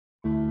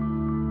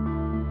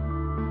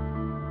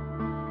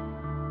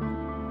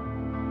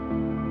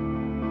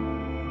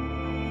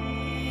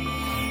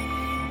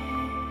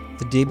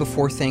The day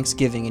before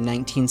Thanksgiving in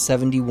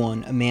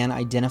 1971, a man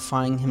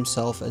identifying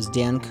himself as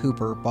Dan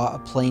Cooper bought a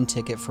plane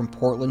ticket from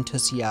Portland to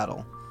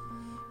Seattle.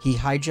 He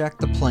hijacked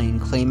the plane,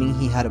 claiming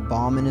he had a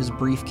bomb in his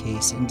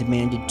briefcase, and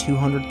demanded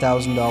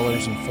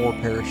 $200,000 and 4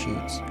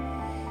 parachutes.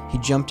 He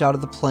jumped out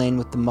of the plane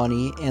with the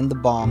money and the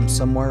bomb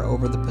somewhere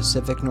over the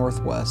Pacific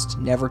Northwest,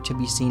 never to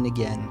be seen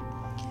again.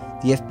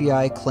 The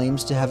FBI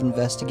claims to have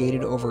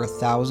investigated over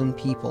 1,000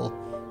 people,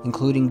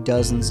 including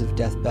dozens of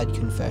deathbed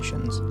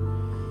confessions.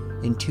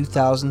 In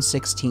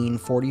 2016,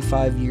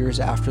 45 years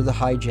after the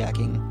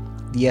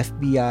hijacking, the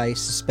FBI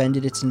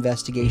suspended its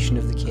investigation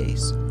of the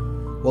case.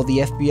 While the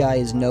FBI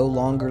is no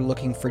longer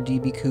looking for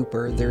D.B.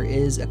 Cooper, there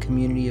is a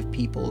community of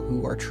people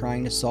who are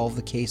trying to solve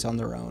the case on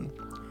their own.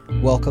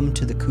 Welcome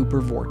to the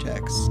Cooper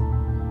Vortex.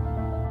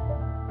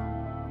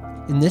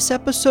 In this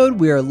episode,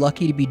 we are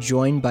lucky to be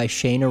joined by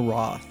Cheyna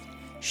Roth.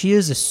 She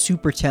is a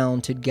super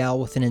talented gal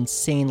with an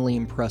insanely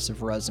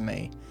impressive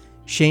resume.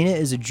 Cheyna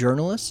is a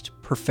journalist,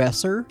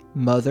 professor,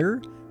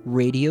 mother,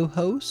 radio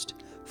host,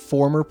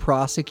 former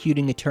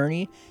prosecuting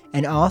attorney,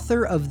 and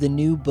author of the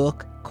new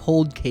book,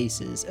 Cold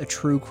Cases, a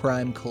True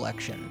Crime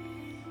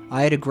Collection.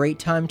 I had a great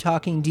time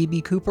talking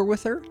D.B. Cooper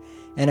with her,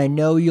 and I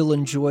know you'll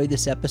enjoy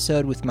this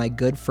episode with my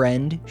good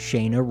friend,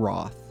 Cheyna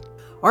Roth.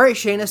 All right,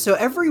 Cheyna, so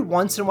every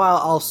once in a while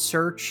I'll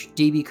search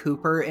D.B.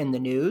 Cooper in the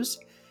news,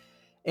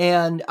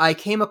 and I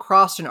came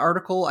across an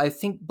article,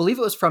 believe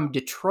it was from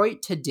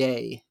Detroit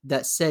Today,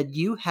 that said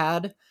you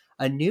had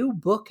a new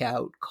book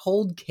out,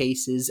 Cold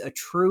Cases, a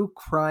True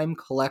Crime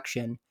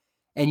Collection,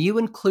 and you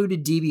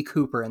included D.B.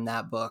 Cooper in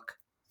that book.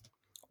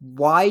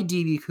 Why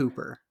D.B.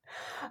 Cooper?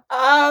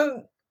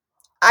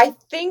 I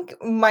think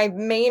my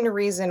main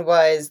reason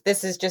was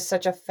this is just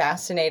such a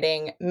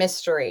fascinating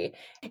mystery.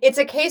 It's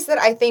a case that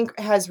I think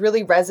has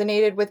really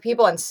resonated with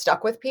people and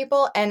stuck with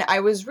people, and I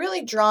was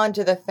really drawn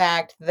to the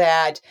fact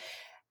that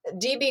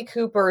D.B.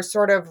 Cooper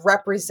sort of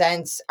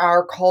represents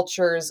our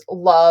culture's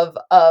love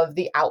of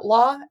the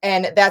outlaw.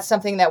 And that's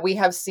something that we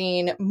have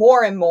seen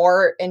more and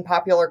more in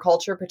popular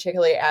culture,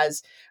 particularly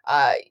as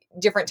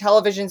different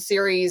television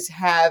series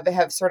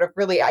have sort of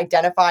really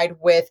identified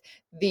with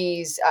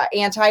these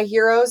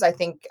anti-heroes. I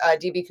think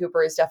D.B.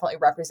 Cooper is definitely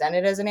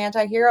represented as an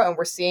anti-hero. And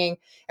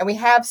we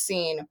have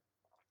seen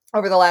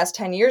over the last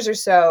 10 years or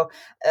so,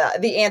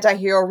 the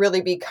anti-hero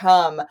really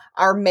become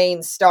our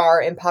main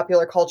star in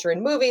popular culture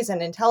in movies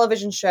and in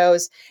television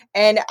shows.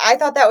 And I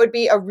thought that would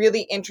be a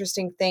really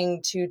interesting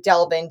thing to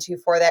delve into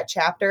for that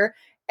chapter.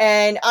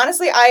 And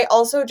honestly, I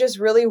also just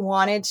really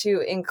wanted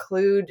to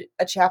include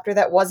a chapter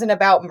that wasn't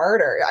about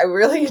murder. I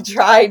really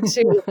tried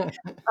to,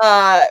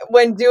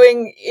 when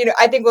doing,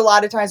 I think a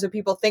lot of times when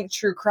people think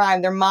true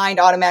crime, their mind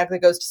automatically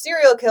goes to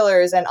serial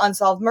killers and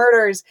unsolved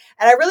murders.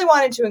 And I really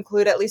wanted to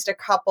include at least a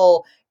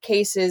couple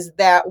cases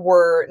that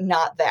were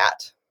not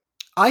that.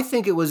 I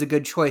think it was a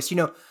good choice.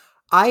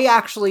 I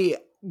actually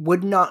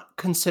would not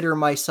consider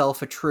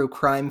myself a true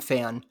crime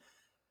fan.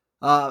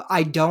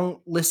 I don't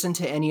listen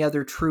to any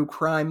other true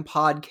crime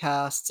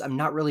podcasts. I'm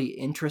not really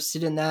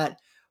interested in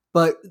that.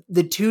 But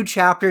the 2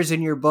 chapters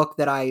in your book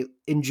that I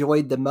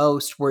enjoyed the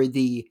most were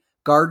the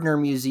Gardner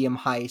Museum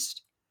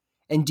heist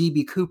and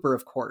D.B. Cooper,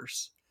 of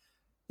course.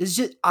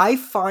 I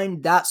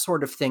find that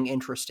sort of thing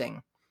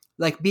interesting.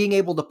 Like being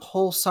able to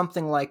pull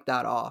something like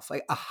that off,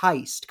 like a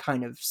heist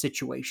kind of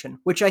situation,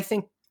 which I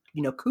think,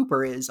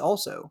 Cooper is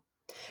also.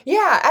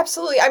 Yeah,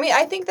 absolutely. I mean,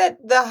 I think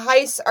that the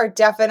heists are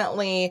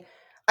definitely,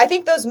 I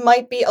think those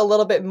might be a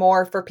little bit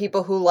more for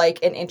people who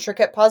like an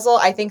intricate puzzle.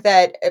 I think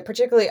that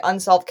particularly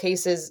unsolved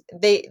cases,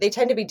 they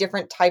tend to be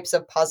different types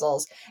of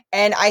puzzles.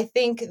 And I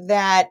think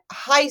that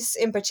heists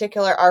in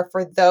particular are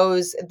for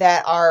those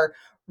that are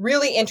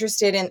really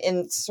interested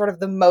in sort of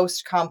the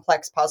most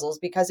complex puzzles,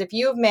 because if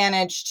you've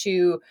managed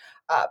to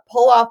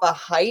pull off a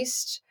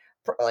heist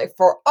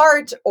for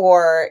art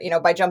or,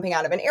 by jumping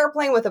out of an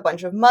airplane with a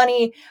bunch of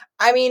money,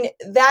 I mean,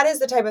 that is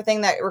the type of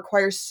thing that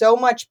requires so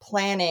much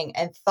planning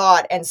and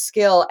thought and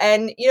skill.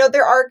 And,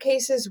 there are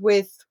cases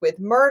with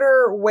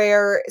murder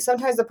where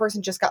sometimes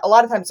a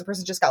lot of times the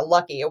person just got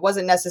lucky. It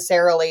wasn't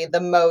necessarily the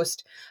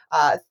most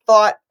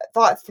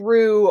thought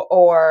through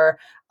or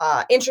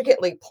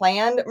intricately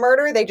planned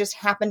murder. They just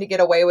happened to get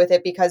away with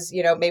it because,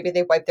 maybe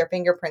they wiped their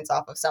fingerprints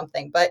off of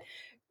something. But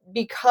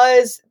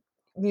because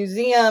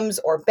museums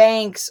or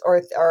banks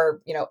or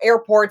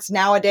airports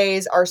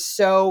nowadays are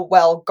so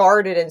well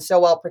guarded and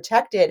so well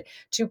protected,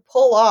 to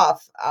pull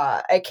off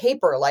a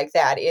caper like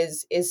that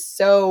is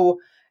so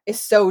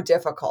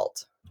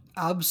difficult.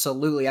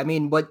 Absolutely. I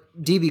mean, what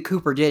D.B.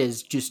 Cooper did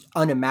is just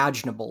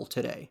unimaginable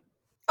today.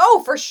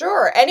 Oh, for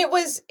sure. And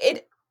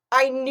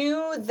I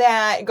knew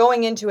that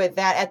going into it,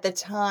 that at the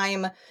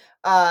time,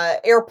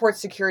 airport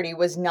security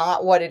was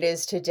not what it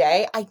is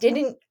today. I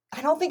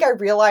don't think I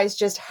realized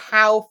just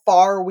how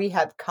far we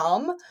have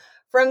come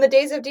from the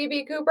days of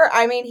D.B. Cooper.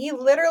 I mean, he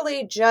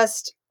literally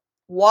just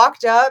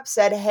walked up,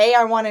 said, "Hey,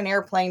 I want an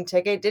airplane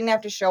ticket." Didn't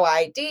have to show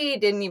ID,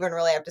 didn't even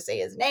really have to say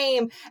his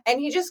name.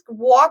 And he just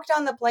walked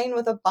on the plane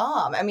with a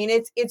bomb. I mean,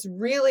 it's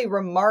really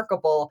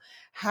remarkable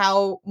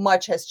how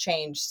much has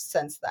changed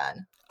since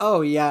then.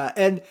 Oh, yeah.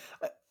 And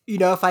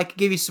if I could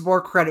give you some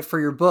more credit for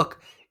your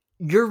book,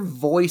 your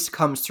voice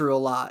comes through a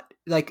lot.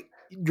 Like,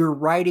 your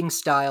writing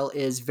style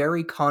is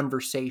very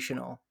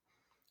conversational.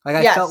 Like,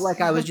 I felt Yes.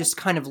 like I was just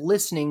kind of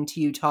listening to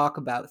you talk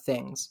about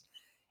things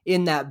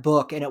in that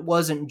book, and it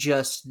wasn't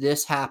just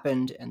this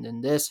happened, and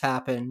then this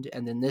happened,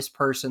 and then this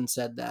person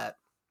said that.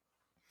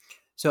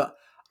 So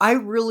I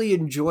really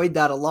enjoyed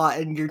that a lot.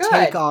 And your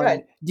take Good, on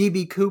good.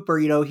 DB Cooper,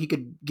 he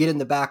could get in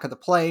the back of the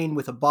plane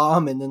with a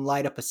bomb and then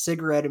light up a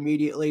cigarette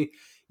immediately.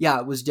 Yeah,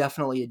 it was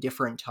definitely a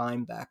different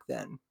time back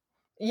then.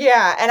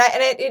 Yeah, and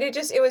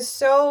it was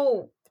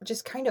so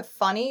just kind of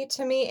funny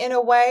to me in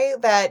a way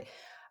that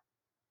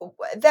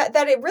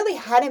that it really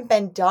hadn't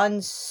been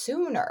done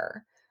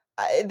sooner.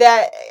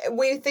 That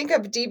we think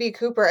of DB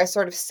Cooper as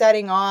sort of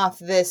setting off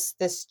this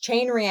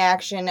chain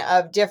reaction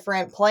of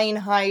different plane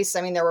heists.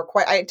 I mean, there were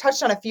quite. I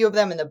touched on a few of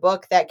them in the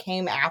book that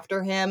came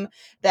after him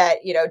that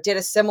did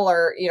a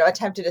similar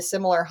attempted a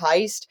similar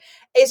heist.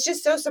 It's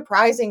just so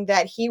surprising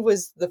that he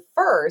was the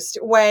first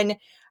when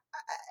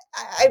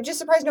I'm just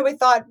surprised nobody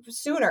thought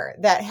sooner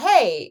that,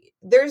 hey,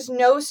 there's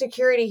no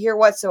security here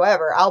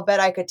whatsoever. I'll bet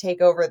I could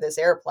take over this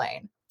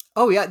airplane.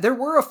 Oh, yeah, there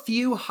were a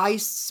few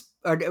heists.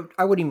 Or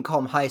I wouldn't even call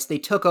them heists. They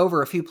took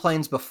over a few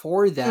planes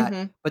before that,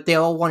 Hmm. but they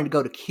all wanted to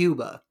go to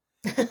Cuba.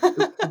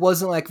 It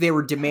wasn't like they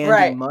were demanding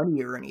Right.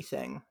 money or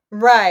anything.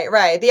 Right,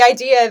 right. The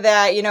idea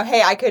that,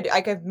 hey,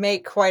 I could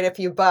make quite a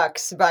few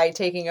bucks by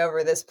taking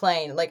over this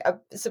plane, like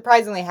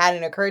surprisingly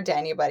hadn't occurred to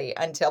anybody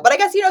until. But I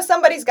guess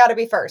somebody's got to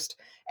be first,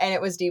 and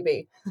it was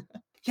DB.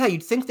 Yeah,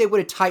 you'd think they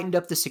would have tightened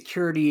up the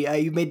security.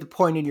 You made the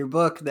point in your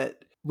book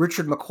that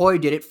Richard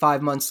McCoy did it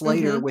 5 months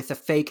later Mhm. with a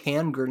fake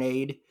hand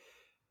grenade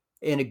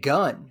and a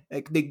gun.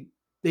 Like, they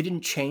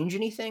didn't change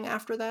anything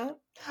after that.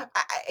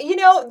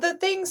 The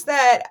things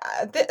that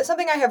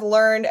something I have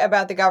learned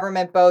about the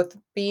government, both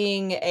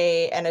being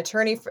an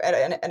attorney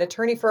an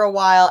attorney for a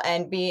while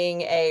and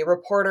being a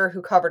reporter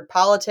who covered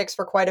politics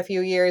for quite a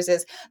few years,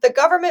 is the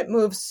government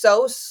moves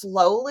so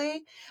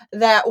slowly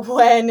that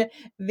when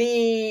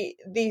the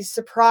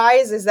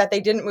surprise is that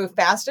they didn't move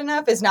fast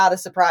enough is not a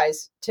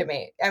surprise to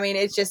me. I mean,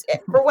 it's just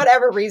for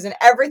whatever reason,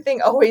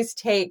 everything always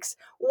takes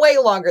way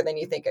longer than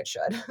you think it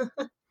should.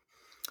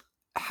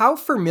 How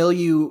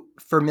familiar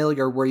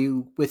were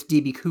you with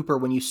DB Cooper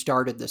when you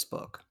started this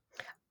book?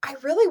 I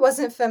really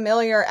wasn't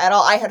familiar at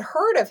all. I had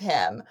heard of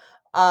him,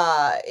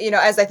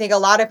 as I think a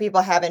lot of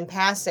people have in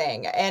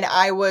passing, and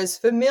I was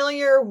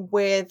familiar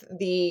with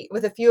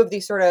a few of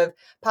these sort of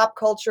pop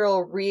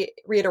cultural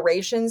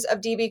reiterations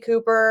of DB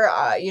Cooper.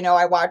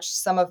 I watched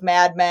some of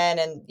Mad Men,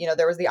 and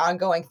there was the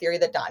ongoing theory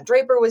that Don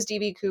Draper was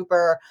DB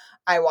Cooper.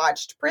 I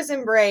watched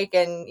Prison Break,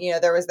 and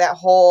there was that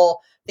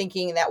whole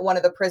thinking that one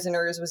of the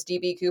prisoners was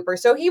DB Cooper.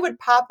 So he would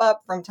pop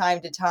up from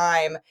time to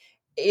time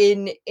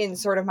in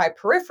sort of my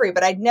periphery,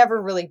 but I'd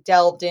never really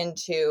delved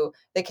into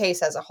the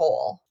case as a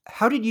whole.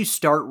 How did you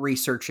start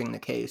researching the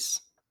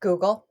case?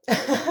 Google.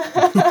 Everything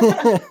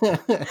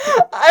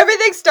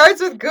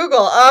starts with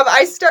Google.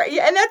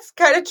 Yeah, and that's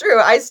kind of true.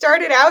 I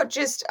started out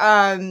just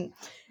kind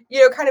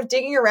of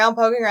digging around,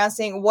 poking around,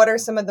 seeing what are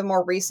some of the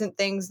more recent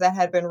things that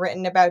had been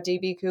written about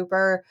DB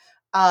Cooper.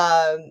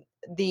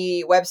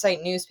 The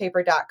website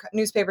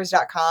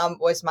newspapers.com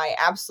was my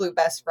absolute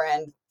best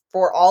friend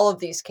for all of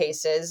these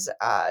cases,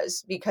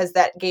 because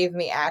that gave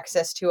me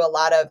access to a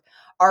lot of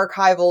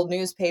archival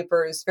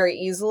newspapers very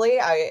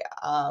easily. I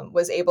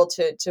was able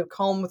to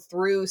comb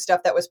through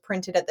stuff that was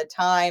printed at the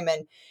time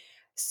and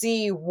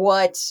see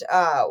what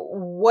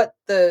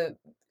the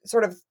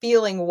sort of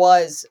feeling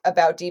was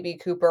about DB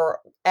Cooper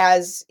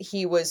as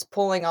he was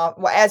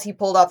as he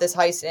pulled off this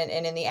heist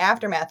and in the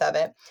aftermath of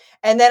it.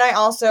 And then I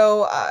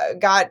also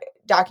got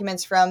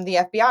documents from the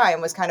FBI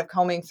and was kind of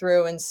combing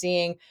through and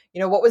seeing,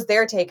 what was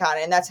their take on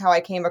it. And that's how I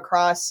came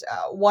across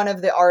one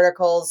of the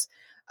articles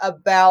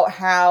about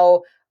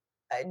how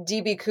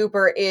DB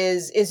Cooper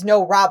is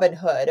no Robin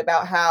Hood,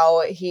 about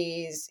how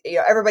he's,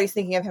 everybody's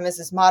thinking of him as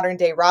this modern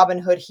day Robin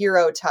Hood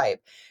hero type.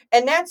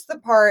 And that's the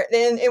part.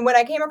 And when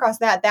I came across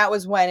that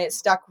was when it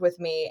stuck with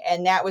me.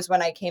 And that was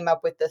when I came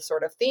up with the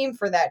sort of theme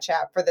for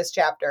for this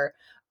chapter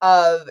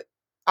of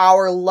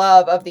our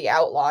love of the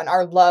outlaw and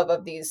our love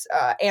of these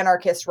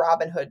anarchist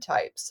Robin Hood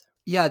types.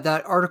 Yeah,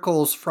 that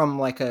article's from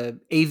like a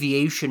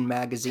aviation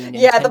magazine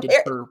Yeah, intended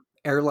for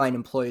airline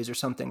employees or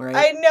something, right?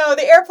 I know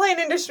the airplane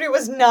industry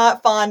was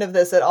not fond of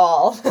this at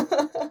all.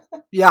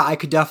 Yeah, I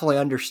could definitely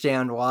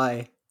understand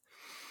why.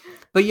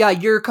 But yeah,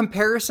 your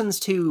comparisons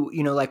to,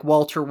 like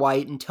Walter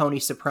White and Tony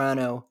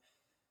Soprano,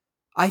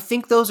 I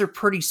think those are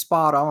pretty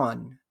spot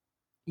on.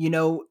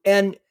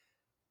 And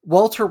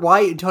Walter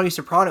White and Tony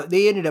Soprano,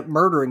 they ended up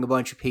murdering a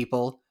bunch of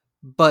people,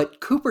 but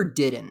Cooper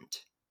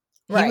didn't.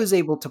 He Right. was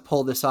able to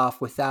pull this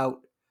off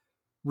without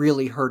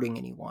really hurting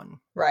anyone.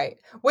 Right.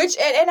 Which,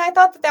 and I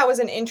thought that was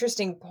an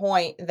interesting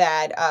point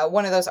that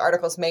one of those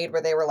articles made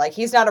where they were like,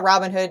 he's not a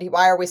Robin Hood.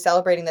 Why are we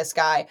celebrating this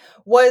guy?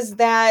 Was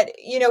that,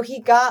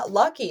 he got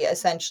lucky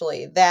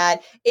essentially,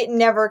 that it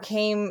never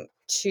came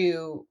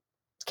to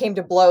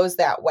blows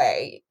that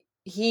way.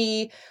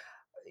 He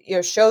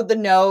showed the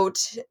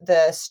note.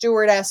 The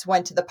stewardess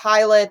went to the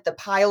pilot. The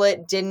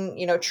pilot didn't,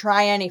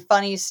 try any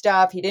funny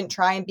stuff. He didn't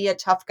try and be a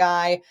tough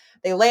guy.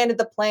 They landed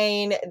the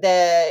plane.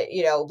 The,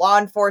 law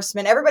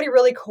enforcement, everybody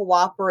really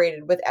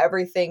cooperated with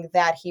everything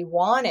that he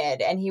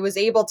wanted, and he was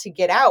able to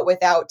get out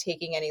without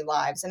taking any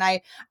lives. And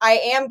I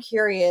am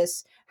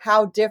curious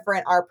how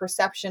different our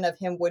perception of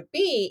him would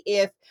be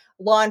if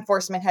law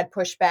enforcement had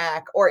pushed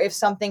back, or if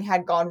something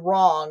had gone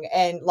wrong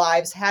and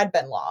lives had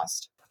been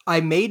lost. I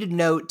made a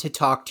note to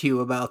talk to you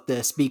about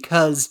this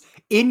because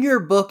in your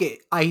book,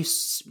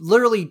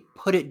 literally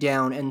put it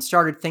down and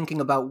started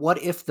thinking about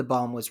what if the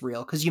bomb was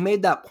real? Because you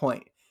made that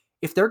point.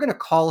 If they're going to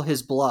call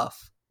his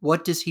bluff,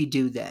 what does he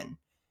do then?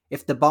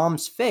 If the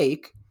bomb's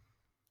fake,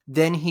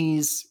 then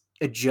he's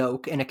a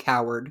joke and a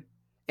coward,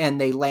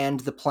 and they land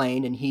the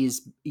plane and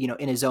he's,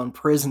 in his own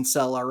prison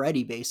cell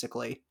already,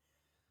 basically.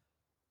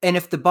 And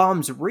if the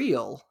bomb's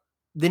real,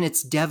 then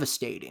it's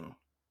devastating.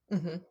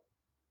 Mm-hmm.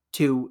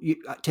 To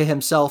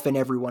himself and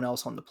everyone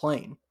else on the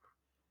plane.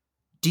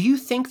 Do you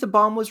think the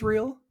bomb was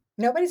real?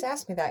 Nobody's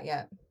asked me that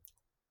yet.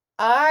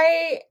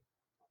 I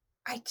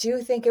do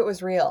think it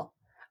was real.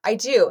 I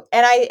do.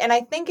 And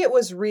I think it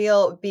was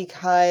real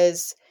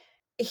because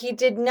he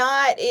did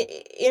not,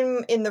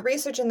 in the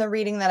research and the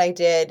reading that I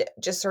did,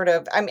 just sort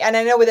of, and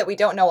I know that we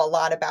don't know a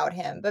lot about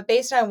him, but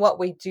based on what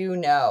we do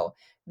know,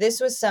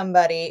 this was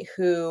somebody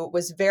who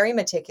was very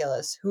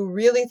meticulous, who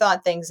really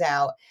thought things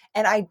out.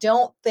 And I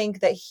don't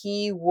think that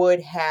he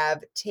would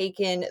have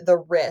taken the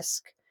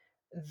risk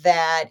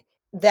that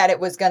it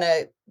was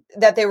gonna,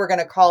 that they were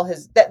gonna call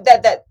his,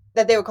 that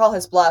they would call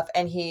his bluff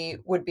and he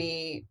would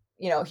be,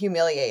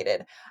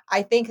 humiliated.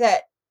 I think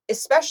that,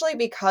 especially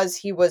because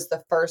he was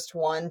the first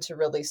one to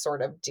really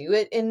sort of do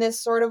it in this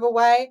sort of a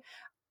way,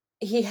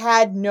 he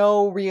had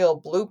no real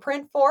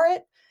blueprint for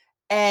it.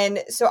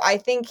 And so I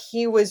think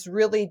he was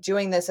really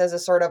doing this as a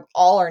sort of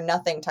all or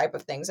nothing type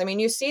of things. I mean,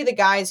 you see the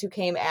guys who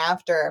came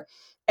after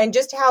and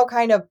just how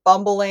kind of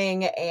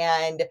bumbling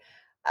and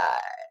uh,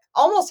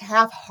 almost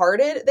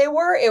half-hearted they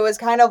were. It was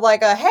kind of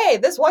like hey,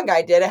 this one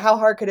guy did it. How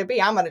hard could it be?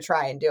 I'm going to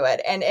try and do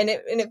it. And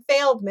it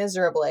failed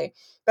miserably.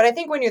 But I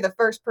think when you're the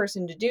first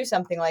person to do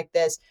something like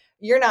this,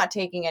 you're not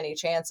taking any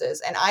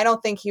chances. And I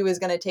don't think he was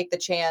going to take the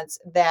chance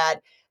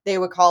that they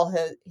would call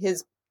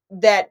his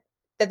that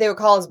they would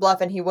call his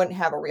bluff and he wouldn't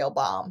have a real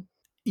bomb.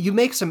 You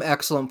make some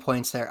excellent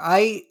points there.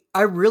 I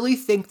really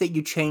think that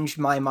you changed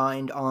my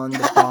mind on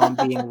the bomb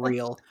being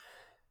real.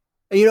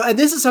 And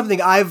this is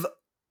something I've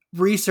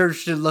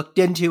researched and looked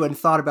into and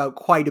thought about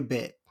quite a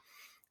bit.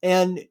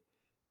 And,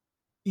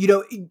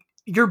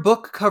 your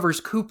book covers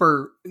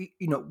Cooper,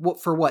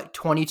 for what,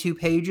 22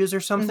 pages or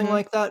something Mm-hmm.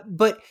 like that?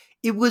 But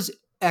it was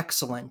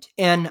excellent.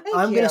 And Thank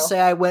I'm going you. to say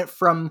I went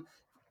from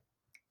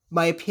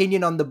my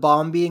opinion on the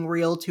bomb being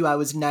real to I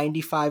was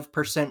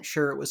 95%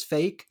 sure it was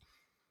fake.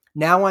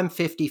 Now I'm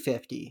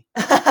 50-50.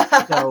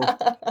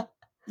 So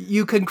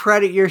you can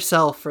credit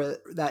yourself for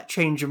that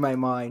change of my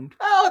mind.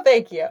 Oh,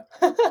 thank you.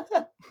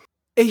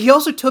 He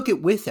also took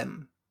it with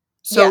him.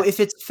 So Yes. if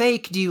it's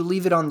fake, do you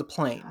leave it on the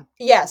plane?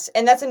 Yes.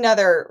 And that's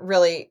another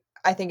really,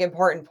 I think,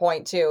 important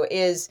point too,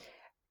 is,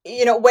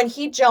 when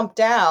he jumped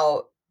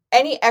out,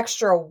 any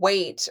extra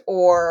weight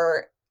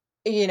or,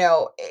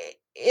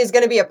 is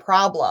going to be a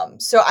problem.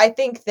 So I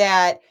think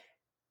that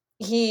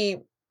he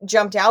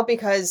jumped out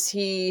because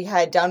he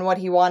had done what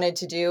he wanted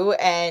to do,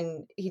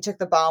 and he took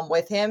the bomb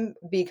with him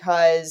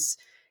because,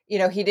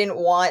 he didn't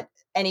want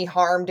any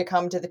harm to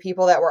come to the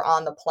people that were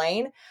on the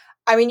plane.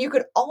 I mean, you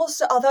could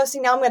also, although, see,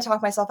 now I'm going to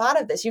talk myself out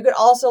of this. You could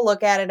also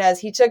look at it as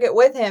he took it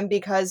with him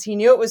because he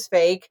knew it was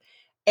fake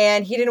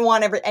and he didn't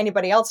want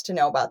anybody else to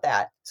know about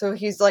that. So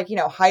he's like,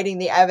 hiding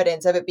the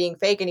evidence of it being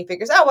fake. And he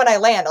figures, oh, when I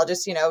land, I'll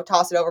just,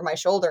 toss it over my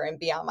shoulder and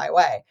be on my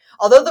way.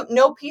 Although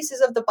no pieces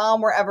of the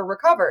bomb were ever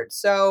recovered.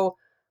 So,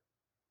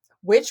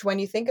 which, when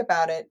you think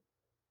about it,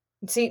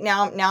 see,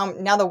 now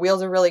the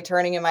wheels are really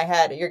turning in my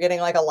head. You're getting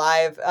like a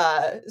live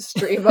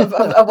stream of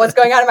what's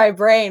going on in my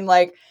brain.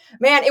 Like,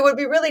 man, it would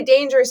be really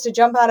dangerous to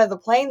jump out of the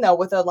plane though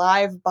with a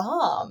live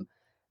bomb.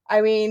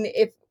 I mean,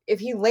 if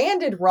he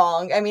landed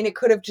wrong, I mean, it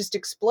could have just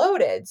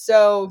exploded.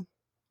 So,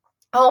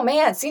 oh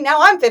man, see, now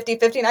I'm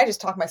 50-50 and I just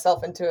talked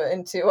myself into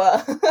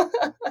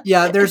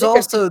Yeah, there's into 50.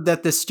 also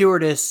that the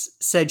stewardess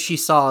said she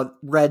saw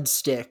red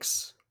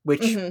sticks,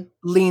 which Mm-hmm.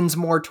 leans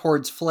more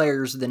towards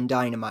flares than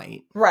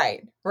dynamite.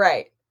 Right.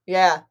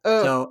 Yeah.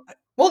 Ugh. So,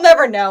 We'll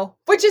never know,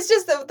 which is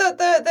just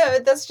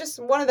the that's just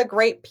one of the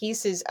great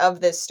pieces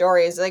of this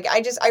story. Is like,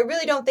 I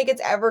really don't think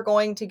it's ever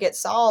going to get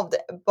solved,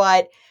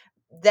 but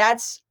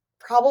that's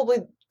probably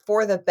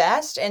for the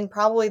best, and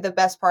probably the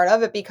best part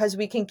of it, because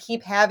we can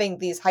keep having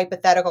these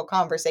hypothetical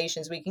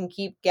conversations. We can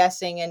keep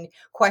guessing and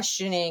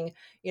questioning,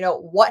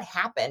 what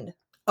happened.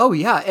 oh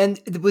yeah, and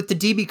with the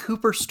DB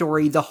Cooper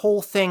story, the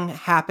whole thing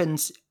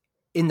happens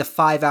in the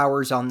 5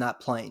 hours on that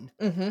plane.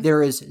 Mm-hmm.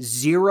 There is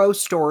zero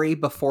story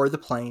before the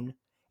plane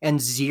and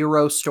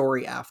zero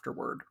story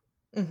afterward.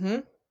 Mm-hmm.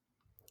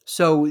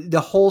 So the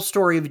whole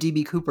story of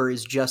DB Cooper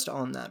is just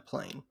on that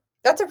plane.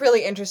 That's a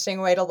really interesting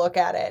way to look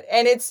at it,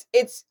 and it's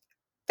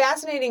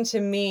fascinating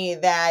to me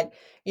that,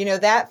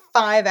 that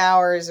 5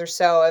 hours or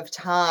so of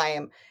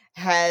time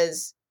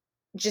has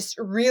just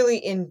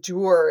really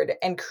endured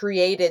and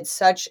created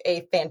such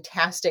a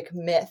fantastic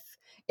myth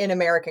in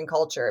American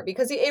culture,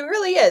 because it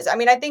really is. I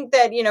mean, I think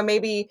that,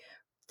 maybe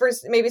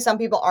some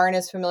people aren't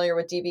as familiar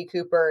with DB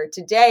Cooper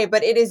today,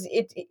 but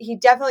he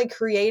definitely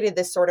created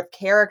this sort of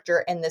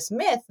character and this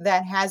myth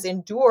that has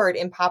endured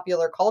in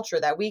popular culture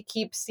that we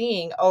keep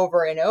seeing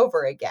over and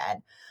over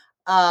again.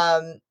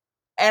 Um,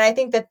 and I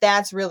think that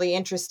that's really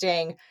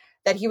interesting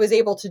that he was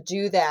able to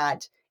do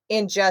that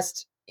in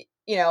just,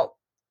 you know,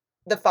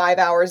 the 5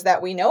 hours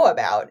that we know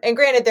about. And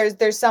granted,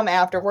 there's some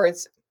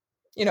afterwards,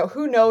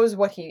 who knows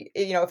what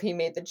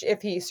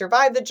if he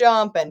survived the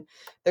jump, and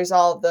there's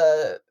all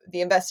the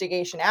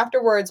investigation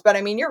afterwards. But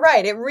I mean, you're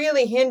right. It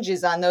really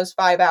hinges on those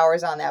 5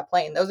 hours on that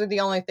plane. Those are the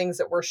only things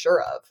that we're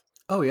sure of.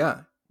 Oh,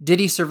 yeah. Did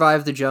he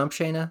survive the jump,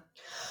 Cheyna?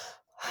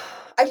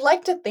 I'd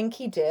like to think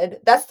he did.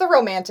 That's the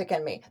romantic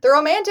in me. The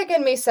romantic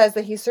in me says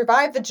that he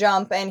survived the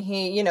jump and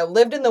he,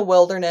 lived in the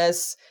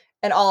wilderness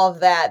and all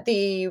of that.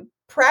 The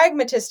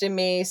pragmatist in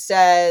me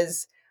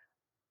says,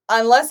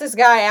 unless this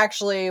guy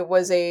actually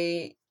was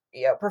a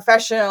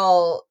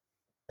professional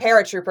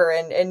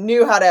paratrooper and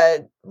knew how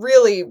to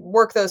really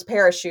work those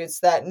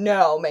parachutes, that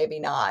no, maybe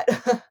not.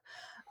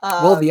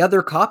 Well, the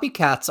other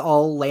copycats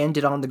all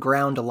landed on the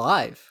ground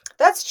alive.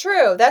 That's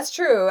true. That's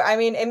true. I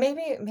mean, and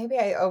maybe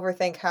I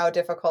overthink how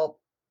difficult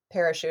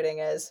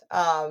parachuting is.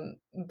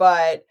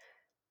 But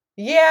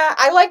yeah,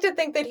 I like to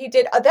think that he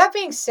did. That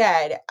being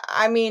said,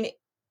 I mean,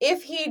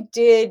 if he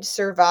did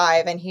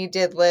survive and he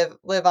did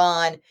live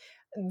on,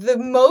 the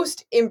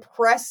most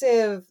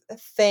impressive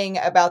thing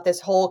about this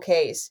whole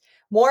case,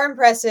 more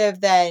impressive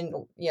than,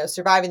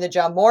 surviving the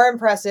jump, more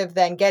impressive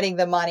than getting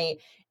the money,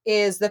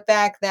 is the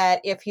fact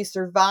that if he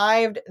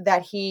survived,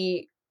 that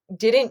he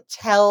didn't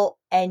tell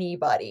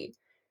anybody,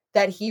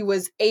 that he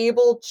was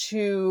able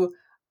to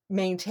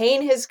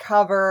maintain his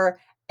cover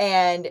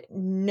and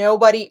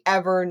nobody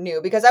ever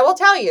knew. Because I will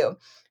tell you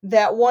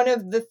that one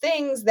of the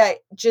things that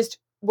just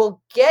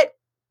will get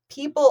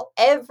people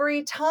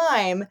every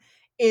time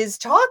is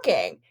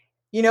talking.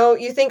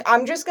 You think,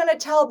 I'm just going to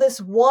tell this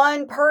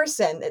one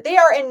person. They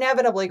are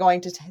inevitably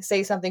going to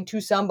say something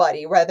to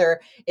somebody,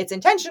 whether it's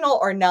intentional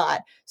or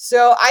not.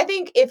 So I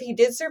think if he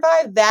did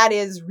survive, that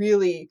is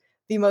really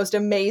the most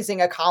amazing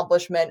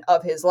accomplishment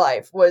of his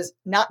life, was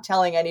not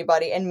telling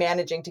anybody and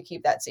managing to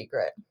keep that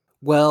secret.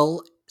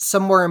 Well,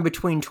 somewhere in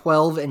between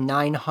 12 and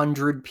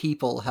 900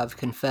 people have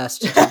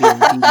confessed to being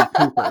DB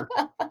Cooper.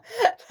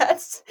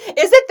 Is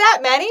it that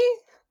many?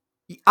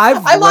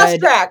 I lost read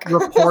track.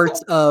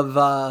 reports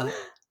of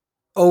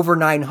over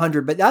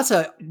 900, but that's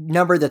a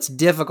number that's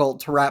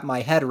difficult to wrap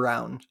my head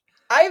around.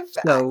 I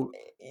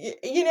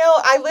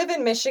live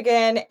in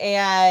Michigan,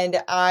 and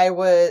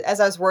as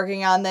I was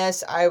working on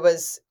this, I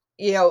was,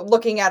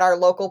 looking at our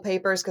local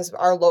papers, because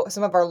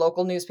some of our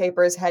local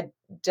newspapers had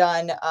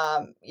done,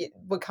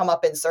 would come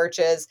up in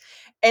searches.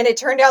 And it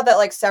turned out that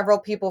like several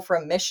people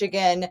from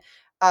Michigan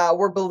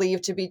were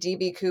believed to be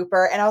DB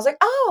Cooper. And I was like,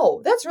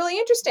 oh, that's really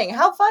interesting.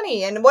 How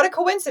funny. And what a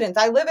coincidence.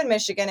 I live in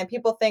Michigan and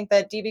people think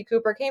that DB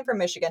Cooper came from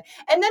Michigan.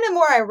 And then the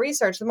more I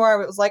researched, the more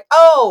I was like,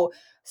 oh,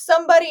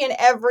 somebody in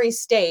every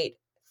state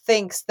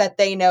thinks that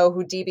they know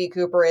who DB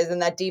Cooper is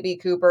and that DB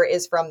Cooper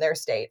is from their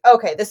state.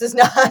 Okay, this is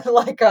not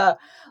like a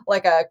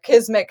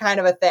kismet kind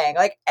of a thing.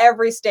 Like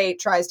every state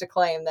tries to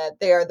claim that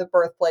they are the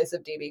birthplace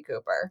of DB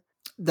Cooper.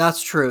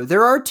 That's true.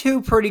 There are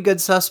two pretty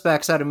good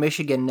suspects out of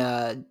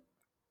Michigan.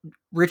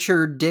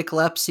 Richard Dick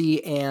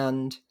Lepsey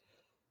and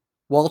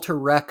Walter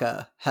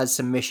Recca has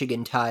some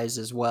Michigan ties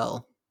as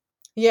well.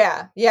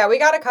 Yeah, we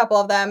got a couple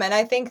of them, and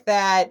I think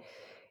that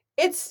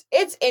it's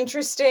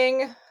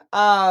interesting.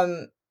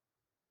 They're,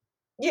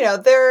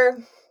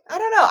 I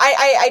don't know.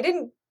 I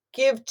didn't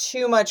give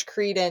too much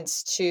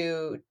credence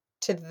to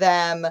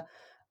them.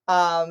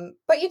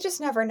 But you just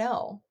never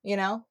know,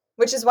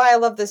 which is why I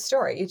love this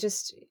story. You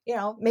just,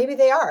 maybe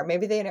they are,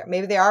 maybe they are,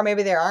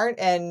 maybe they aren't.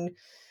 And,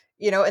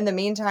 in the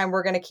meantime,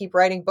 we're going to keep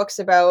writing books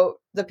about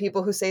the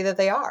people who say that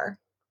they are,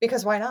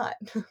 because why not?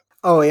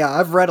 Oh yeah.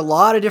 I've read a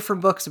lot of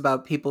different books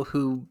about people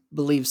who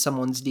believe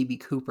someone's DB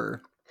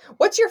Cooper.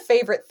 What's your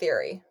favorite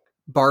theory?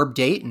 Barb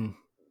Dayton.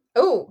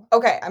 Oh,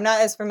 okay. I'm not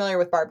as familiar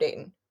with Barb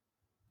Dayton.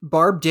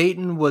 Barb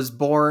Dayton was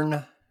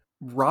born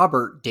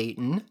Robert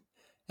Dayton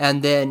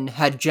and then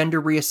had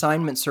gender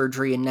reassignment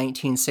surgery in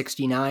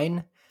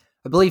 1969.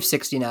 I believe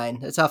 69.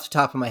 It's off the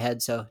top of my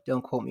head, so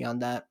don't quote me on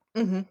that.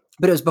 Mm-hmm.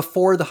 But it was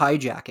before the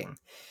hijacking.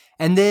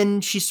 And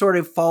then she sort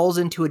of falls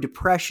into a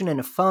depression and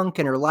a funk,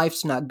 and her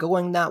life's not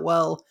going that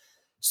well.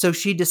 So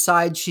she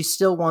decides she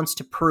still wants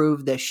to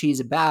prove that she's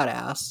a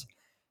badass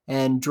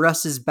and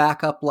dresses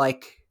back up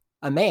like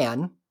a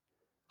man,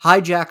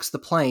 hijacks the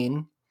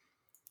plane,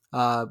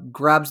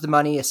 grabs the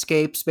money,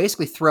 escapes,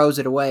 basically throws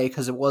it away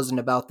because it wasn't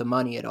about the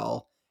money at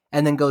all,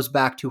 and then goes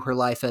back to her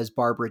life as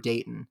Barbara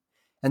Dayton.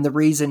 And the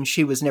reason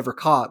she was never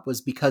caught was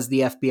because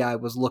the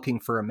FBI was looking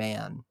for a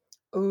man.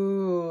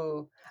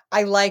 Ooh,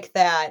 I like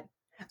that.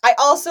 I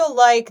also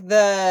like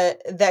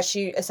that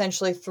she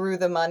essentially threw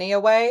the money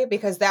away,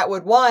 because that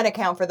would, one,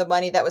 account for the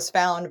money that was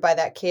found by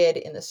that kid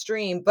in the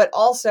stream, but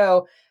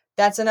also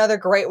that's another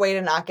great way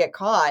to not get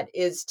caught,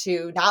 is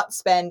to not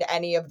spend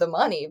any of the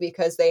money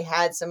because they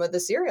had some of the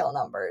serial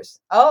numbers.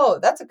 Oh,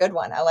 that's a good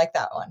one. I like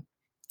that one.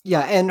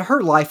 Yeah, and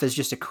her life is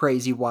just a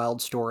crazy,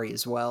 wild story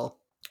as well.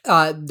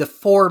 The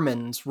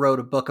Foremans wrote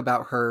a book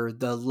about her,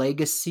 The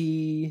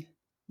Legend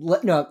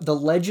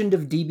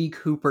of D.B.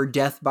 Cooper,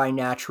 Death by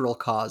Natural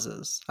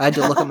Causes. I had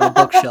to look at my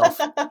bookshelf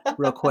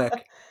real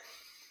quick.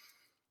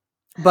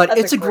 But That's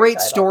a it's a great great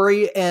title.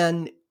 story,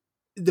 and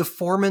the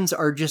Foremans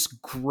are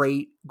just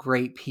great,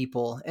 great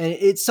people. And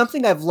it's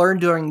something I've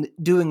learned during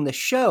doing the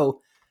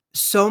show.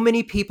 So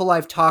many people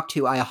I've talked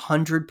to, I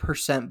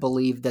 100%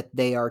 believe that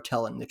they are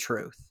telling the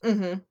truth.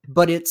 Mm-hmm.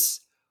 But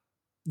it's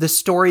the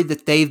story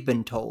that they've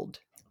been told.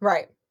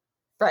 Right.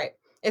 Right.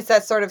 It's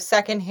that sort of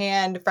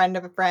secondhand friend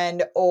of a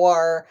friend,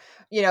 or,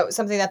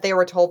 something that they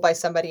were told by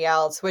somebody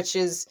else, which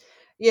is,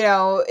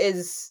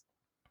 is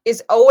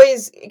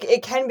always,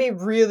 it can be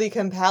really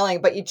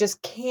compelling, but you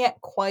just can't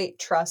quite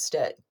trust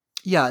it.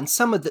 Yeah, and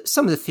some of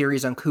the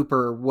theories on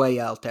Cooper are way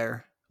out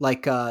there,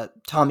 like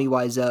Tommy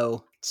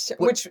Wiseau.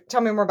 What Which,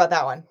 tell me more about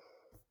that one.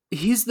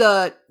 he's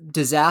the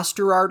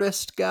disaster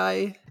artist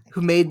guy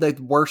who made the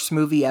worst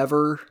movie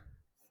ever.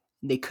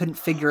 They couldn't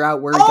figure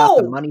out where he got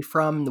the Oh, money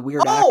from, the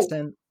weird oh,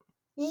 accent.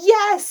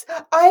 yes.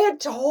 I had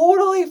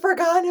totally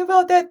forgotten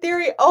about that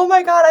theory. Oh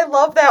my God, I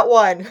love that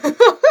one.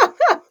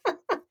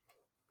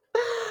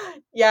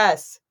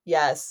 Yes,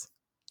 yes.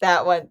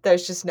 That one,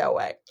 there's just no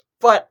way.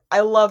 But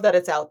I love that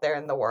it's out there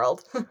in the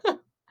world.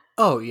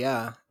 Oh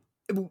yeah.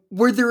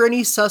 Were there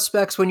any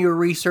suspects when you were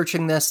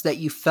researching this that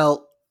you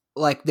felt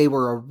like they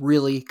were a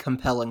really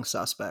compelling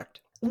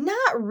suspect?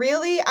 Not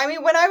really. I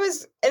mean, when I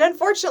was, and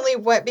unfortunately,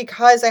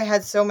 because I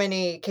had so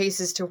many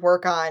cases to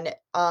work on,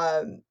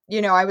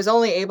 I was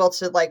only able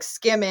to like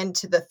skim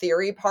into the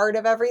theory part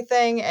of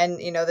everything, and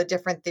the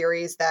different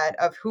theories that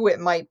of who it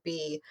might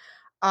be.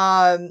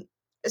 Um,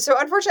 so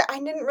unfortunately, I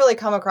didn't really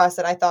come across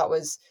that I thought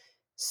was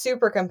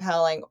super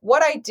compelling.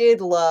 What I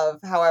did love,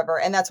 however,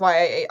 and that's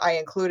why I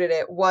included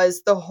it,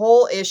 was the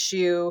whole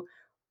issue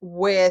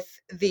with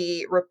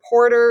the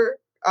reporter,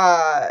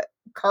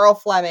 Carl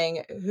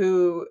Fleming,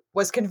 who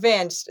was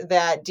convinced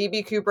that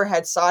DB Cooper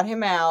had sought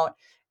him out,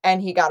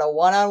 and he got a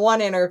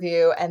one-on-one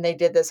interview, and they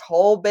did this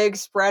whole big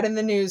spread in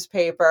the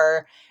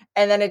newspaper,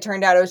 and then it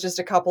turned out it was just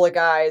a couple of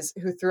guys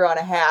who threw on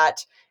a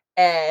hat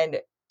and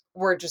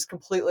were just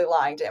completely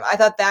lying to him. I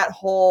thought that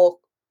whole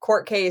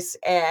court case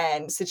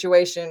and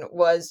situation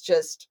was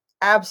just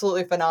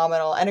absolutely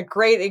phenomenal, and a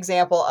great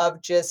example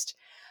of just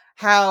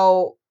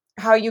how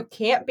you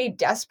can't be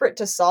desperate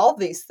to solve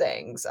these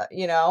things.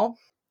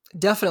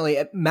 Definitely.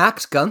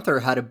 Max Gunther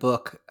had a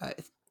book, I'm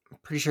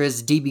pretty sure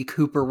it's DB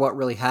Cooper, What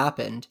Really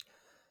Happened,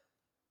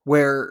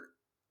 where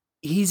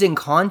he's in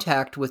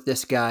contact with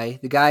this guy.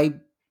 The guy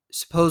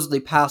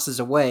supposedly passes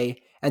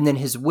away, and then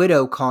his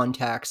widow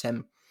contacts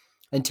him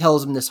and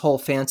tells him this whole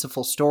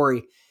fanciful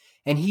story.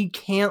 And he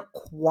can't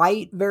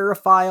quite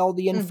verify all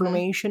the Mhm.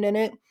 information in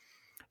it.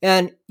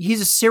 And he's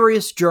a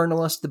serious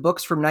journalist. The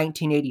book's from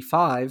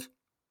 1985.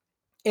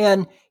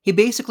 And he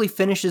basically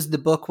finishes the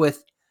book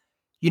with,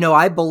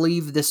 I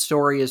believe this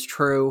story is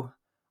true.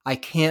 I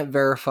can't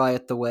verify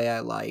it the way I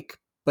like,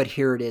 but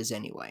here it is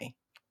anyway.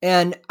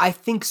 And I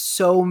think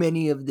so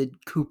many of the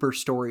Cooper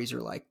stories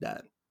are like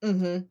that.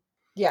 Mhm.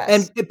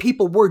 Yes. And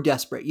people were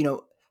desperate.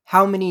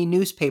 How many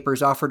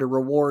newspapers offered a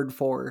reward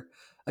for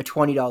a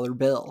 $20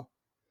 bill?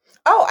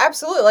 Oh,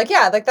 absolutely. Like,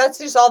 yeah, like that's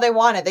just all they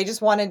wanted. They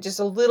just wanted just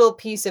a little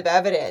piece of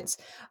evidence.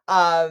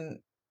 Um,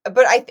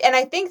 but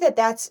I think that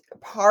that's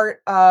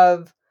part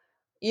of,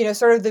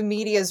 sort of the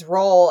media's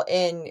role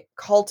in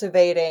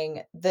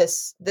cultivating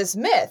this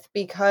myth,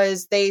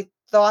 because they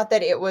thought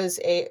that it was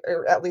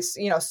or at least,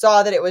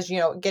 saw that it was,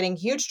 getting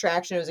huge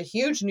traction. It was a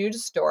huge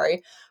news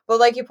story. But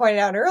like you pointed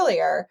out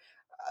earlier,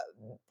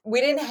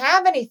 we didn't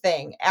have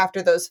anything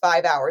after those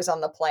 5 hours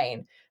on the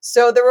plane.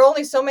 So there were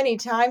only so many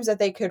times that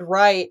they could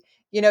write,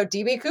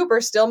 DB Cooper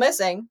still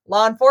missing.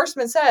 Law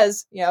enforcement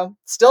says,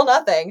 still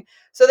nothing.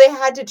 So they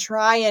had to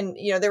try and,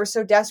 they were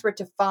so desperate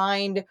to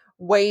find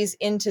ways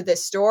into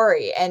this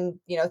story and,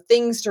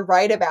 things to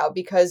write about,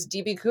 because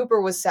DB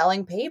Cooper was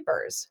selling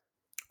papers.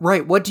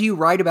 Right. What do you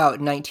write about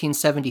in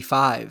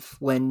 1975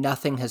 when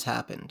nothing has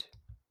happened?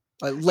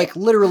 Like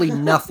literally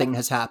nothing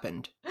has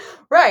happened.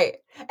 Right.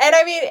 And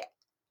I mean,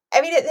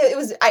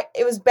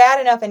 it was bad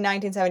enough in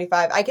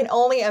 1975. I can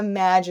only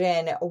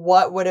imagine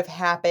what would have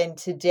happened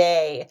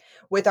today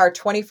with our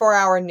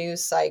 24-hour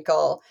news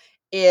cycle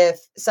if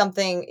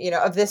something,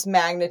 of this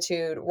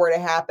magnitude were to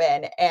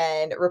happen,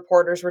 and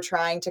reporters were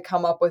trying to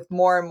come up with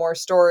more and more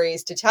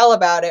stories to tell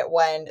about it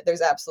when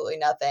there's absolutely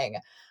nothing.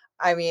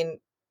 I mean,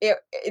 it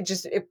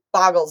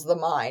boggles the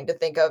mind to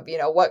think of,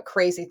 what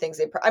crazy things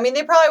they probably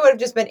would have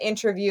just been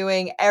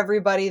interviewing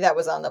everybody that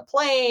was on the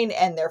plane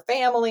and their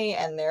family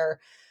and their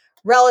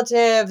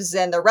relatives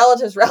and the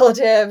relatives'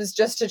 relatives,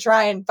 just to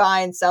try and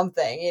find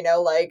something,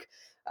 like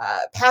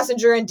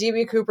passenger in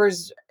DB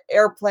Cooper's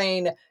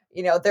airplane,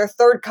 their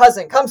third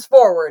cousin comes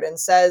forward and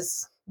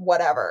says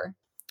whatever.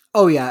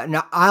 Oh yeah,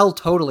 now I'll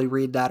totally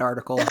read that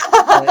article.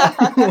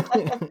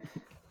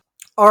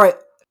 All right,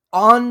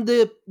 on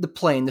the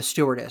plane, the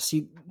stewardess,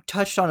 you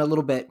touched on it a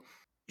little bit.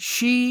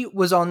 She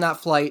was on that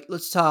flight.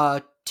 Let's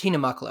Tina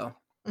Mucklow.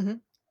 Mm-hmm.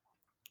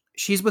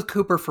 She's with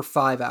Cooper for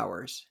 5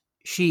 hours.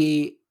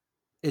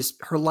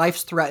 Her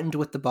life's threatened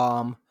with the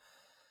bomb.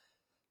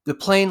 The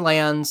plane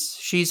lands.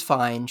 She's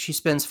fine. She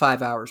spends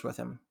 5 hours with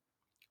him.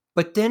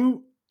 But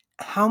then,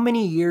 how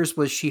many years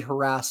was she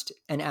harassed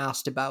and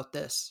asked about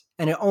this?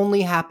 And it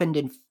only happened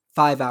in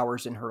 5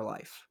 hours in her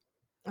life.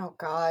 Oh,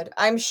 God.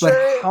 I'm But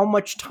sure. how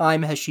much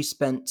time has she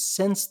spent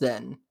since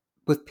then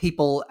with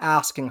people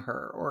asking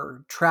her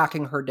or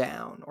tracking her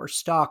down or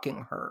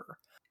stalking her?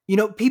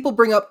 People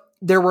bring up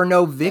there were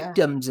no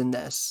victims in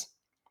this.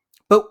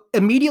 But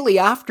immediately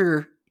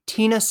after,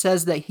 Tina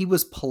says that he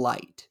was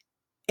polite.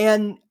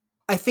 And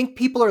I think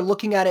people are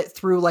looking at it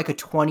through like a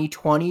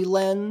 2020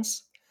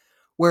 lens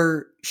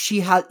where she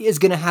is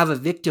going to have a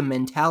victim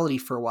mentality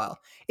for a while.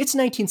 It's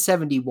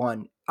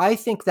 1971. I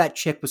think that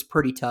chick was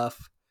pretty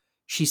tough.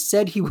 She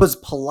said he was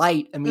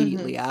polite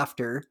immediately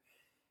after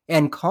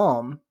and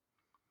calm.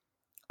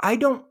 I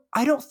don't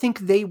think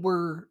they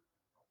were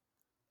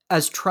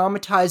as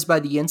traumatized by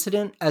the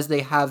incident as they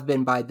have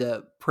been by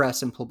the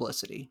press and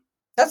publicity.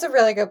 That's a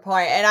really good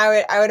point. And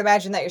I would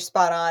imagine that you're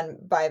spot on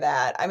by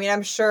that. I mean,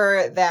 I'm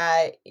sure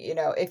that,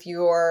 if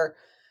you're,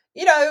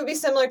 it would be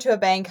similar to a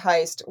bank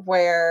heist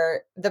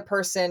where the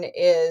person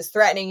is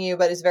threatening you,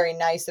 but is very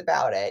nice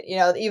about it.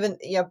 Even,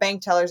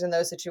 bank tellers in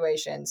those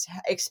situations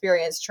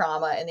experience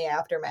trauma in the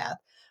aftermath.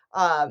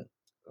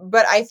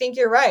 But I think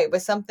you're right.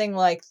 With something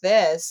like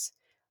this,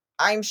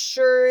 I'm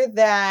sure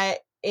that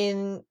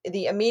in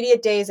the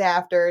immediate days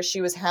after,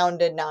 she was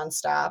hounded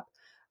nonstop.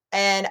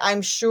 And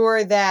I'm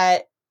sure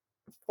that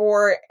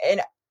for an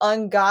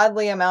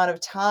ungodly amount of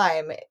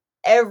time,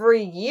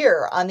 every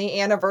year on the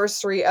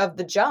anniversary of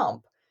the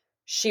jump,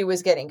 she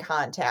was getting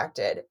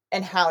contacted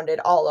and hounded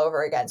all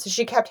over again. So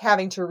she kept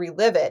having to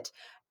relive it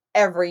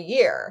every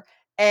year.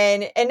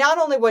 And not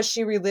only was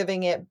she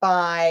reliving it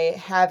by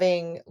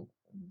having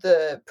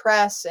the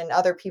press and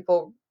other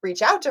people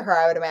reach out to her,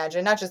 I would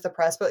imagine, not just the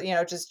press, but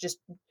just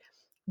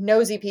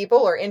nosy people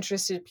or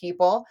interested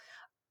people.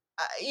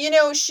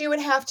 She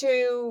would have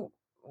to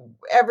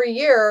every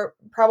year,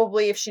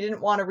 probably, if she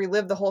didn't want to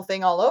relive the whole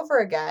thing all over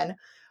again,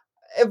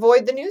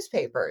 avoid the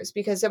newspapers,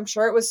 because I'm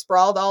sure it was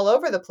sprawled all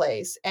over the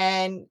place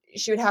and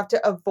she would have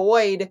to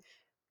avoid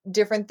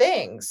different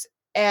things.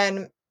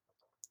 And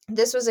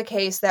this was a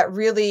case that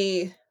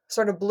really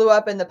sort of blew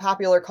up in the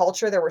popular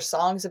culture. There were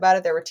songs about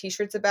it, there were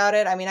t-shirts about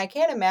it. I mean, I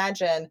can't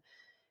imagine,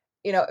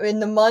 in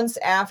the months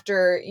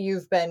after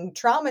you've been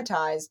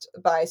traumatized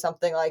by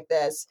something like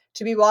this,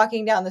 to be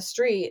walking down the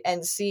street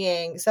and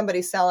seeing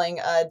somebody selling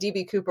a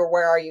DB Cooper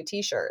 "Where Are You"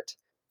 t-shirt.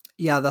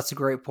 Yeah, that's a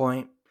great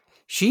point.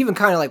 She even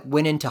kind of like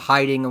went into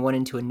hiding and went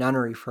into a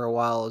nunnery for a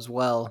while as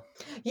well.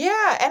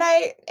 Yeah, and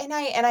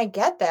I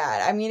get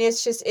that. I mean,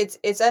 it's just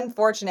it's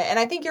unfortunate. And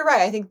I think you're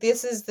right. I think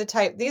these are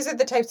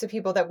the types of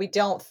people that we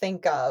don't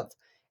think of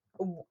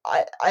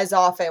as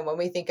often when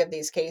we think of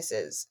these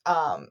cases.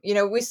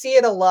 We see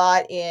it a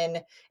lot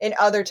in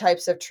other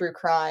types of true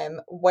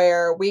crime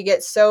where we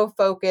get so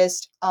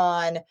focused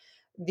on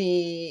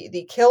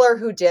the killer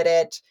who did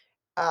it,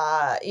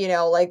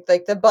 like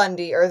the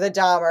Bundy or the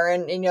Dahmer,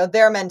 and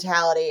their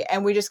mentality,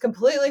 and we just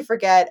completely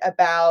forget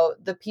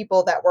about the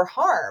people that were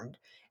harmed.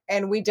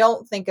 And we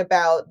don't think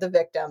about the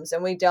victims,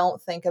 and we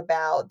don't think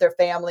about their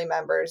family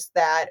members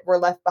that were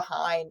left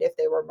behind if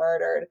they were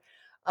murdered.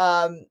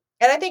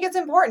 And I think it's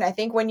important. I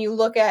think when you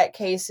look at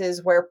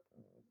cases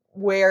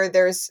where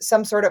there's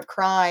some sort of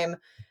crime,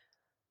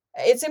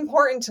 it's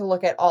important to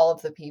look at all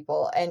of the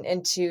people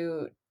and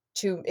to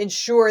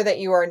ensure that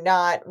you are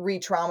not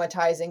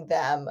re-traumatizing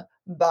them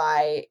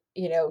by,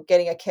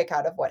 getting a kick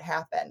out of what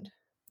happened.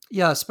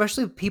 Yeah,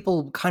 especially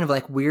people kind of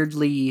like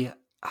weirdly,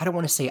 I don't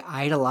want to say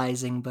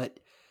idolizing, but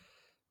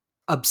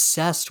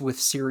obsessed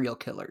with serial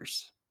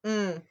killers.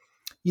 Mm.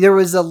 There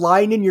was a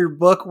line in your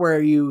book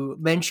where you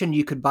mentioned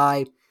you could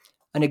buy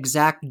an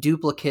exact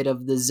duplicate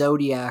of the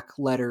Zodiac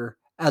letter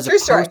as a True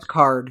story.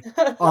 postcard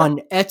on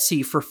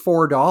Etsy for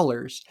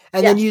 $4.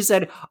 And then Yes. you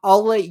said,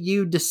 I'll let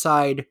you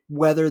decide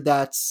whether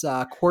that's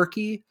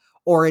quirky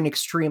or in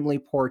extremely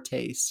poor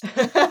taste.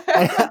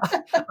 And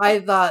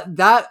I thought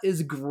that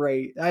is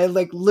great. I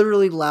like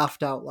literally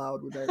laughed out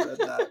loud when I read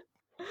that.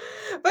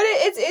 But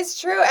it's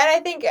true. And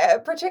I think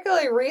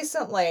particularly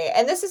recently,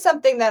 and this is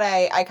something that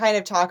I kind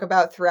of talk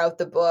about throughout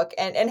the book,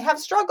 and have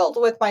struggled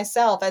with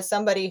myself as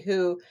somebody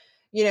who,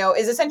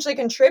 is essentially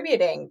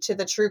contributing to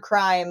the true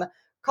crime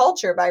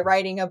culture by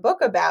writing a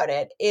book about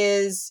it,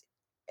 is,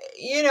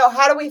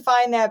 how do we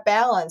find that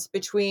balance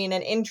between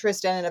an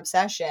interest and an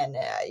obsession?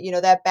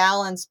 That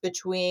balance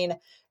between,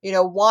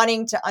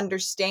 wanting to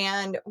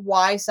understand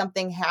why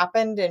something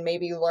happened and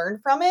maybe learn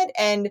from it,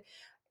 and,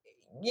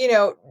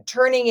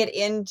 turning it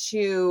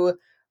into,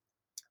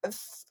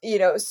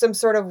 some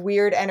sort of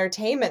weird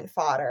entertainment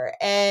fodder.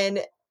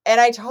 And And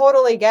I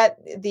totally get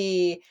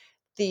the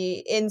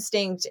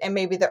instinct and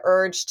maybe the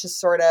urge to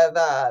sort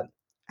of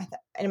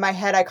in my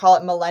head I call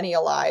it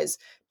millennialize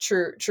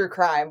true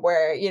crime,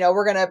 where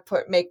we're gonna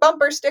make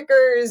bumper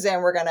stickers,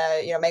 and we're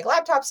gonna make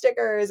laptop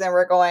stickers, and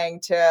we're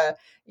going to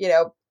you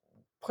know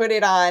put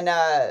it on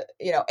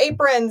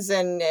aprons,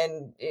 and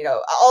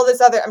all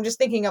this other. I'm just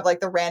thinking of like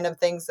the random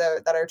things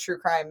that are true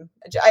crime.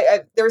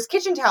 There was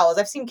kitchen towels.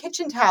 I've seen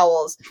kitchen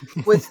towels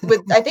with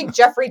I think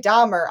Jeffrey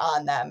Dahmer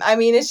on them. I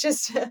mean, it's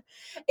just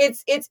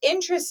it's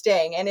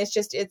interesting, and it's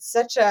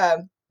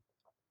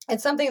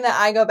something that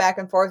I go back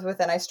and forth with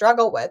and I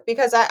struggle with,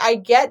 because I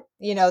get,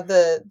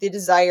 the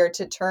desire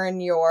to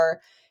turn your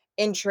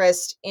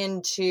interest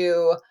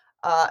into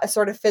a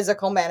sort of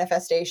physical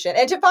manifestation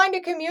and to find a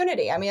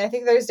community. I mean, I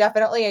think there's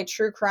definitely a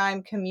true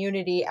crime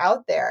community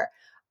out there.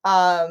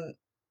 Um,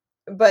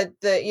 but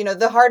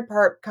the hard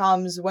part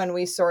comes when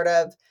we sort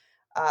of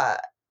uh,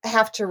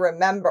 have to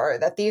remember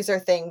that these are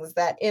things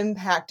that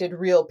impacted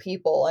real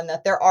people, and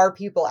that there are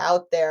people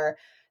out there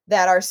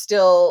that are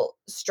still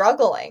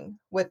struggling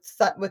with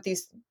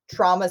these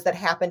traumas that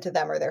happen to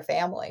them or their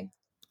family.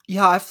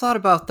 Yeah, I've thought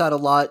about that a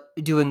lot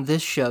doing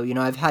this show.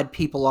 I've had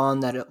people on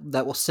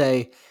that will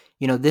say,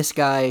 this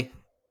guy,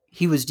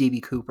 he was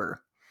DB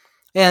Cooper.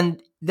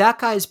 And that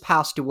guy's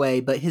passed away,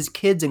 but his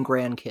kids and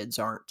grandkids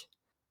aren't.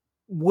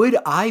 Would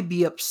I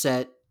be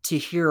upset to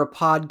hear a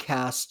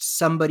podcast,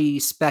 somebody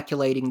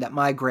speculating that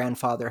my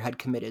grandfather had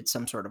committed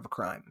some sort of a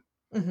crime?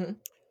 Mm-hmm.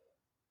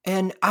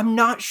 And I'm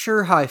not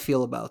sure how I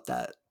feel about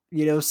that.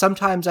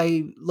 Sometimes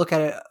I look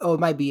at it, oh, it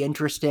might be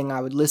interesting.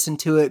 I would listen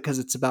to it because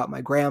it's about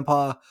my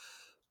grandpa.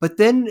 But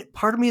then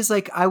part of me is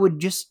like, I would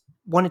just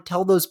want to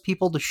tell those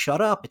people to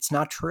shut up. It's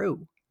not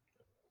true.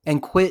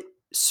 And quit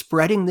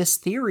spreading this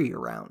theory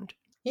around.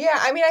 Yeah,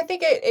 I mean, I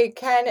think it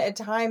can at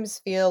times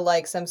feel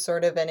like some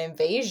sort of an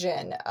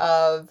invasion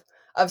of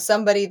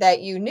somebody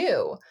that you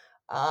knew.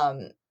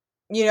 Um,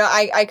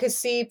 I could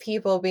see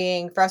people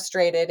being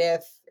frustrated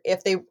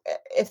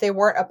if they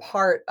weren't a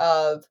part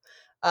of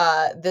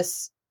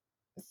this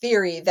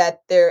theory that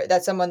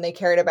someone they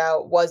cared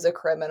about was a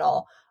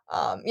criminal.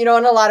 In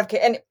a lot of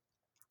and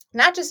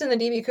not just in the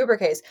DB Cooper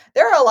case.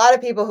 There are a lot of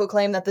people who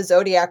claim that the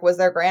Zodiac was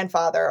their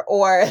grandfather,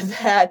 or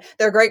that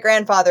their great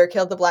grandfather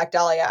killed the Black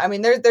Dahlia. I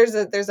mean,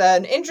 there's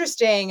an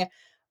interesting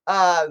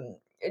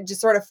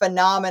just sort of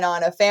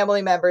phenomenon of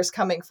family members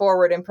coming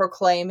forward and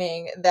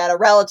proclaiming that a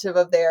relative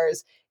of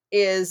theirs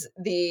is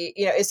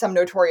some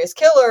notorious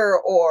killer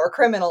or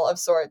criminal of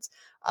sorts.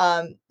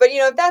 But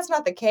if that's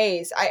not the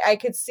case, I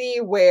could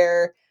see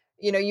where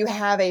you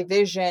have a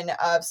vision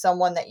of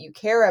someone that you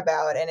care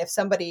about, and if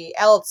somebody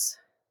else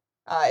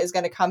is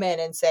going to come in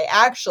and say,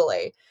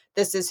 actually,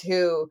 this is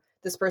who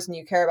this person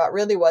you care about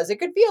really was. It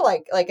could feel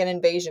like an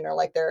invasion, or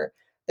like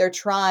they're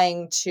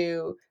trying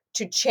to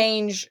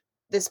change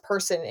this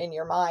person in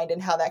your mind, and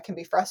how that can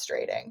be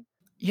frustrating.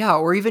 Yeah,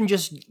 or even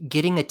just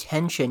getting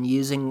attention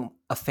using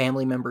a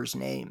family member's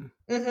name.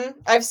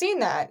 I've seen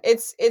that.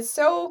 It's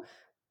so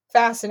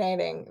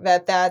fascinating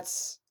that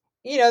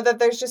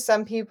there's just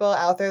some people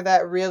out there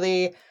that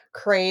really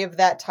crave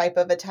that type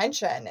of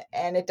attention,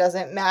 and it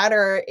doesn't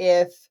matter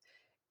if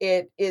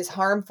it is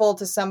harmful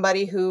to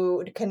somebody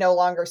who can no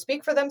longer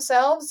speak for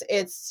themselves.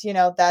 It's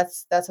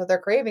that's what they're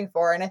craving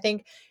for. And I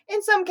think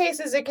in some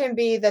cases it can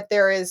be that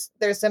there's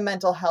some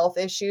mental health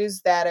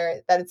issues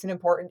that it's an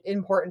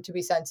important to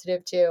be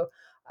sensitive to.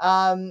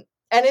 And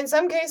in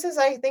some cases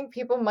I think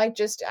people might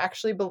just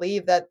actually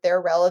believe that their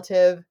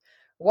relative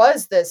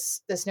was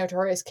this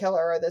notorious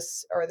killer,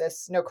 or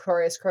this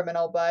notorious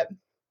criminal. But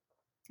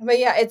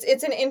yeah,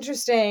 it's an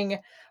interesting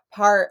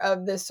part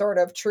of this sort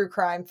of true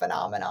crime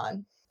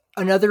phenomenon.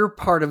 Another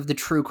part of the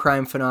true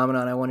crime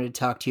phenomenon I wanted to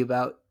talk to you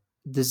about,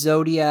 the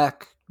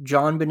Zodiac,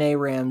 John Benet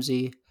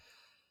Ramsey,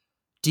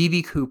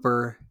 DB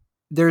Cooper.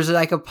 There's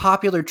like a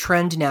popular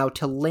trend now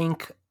to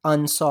link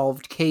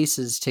unsolved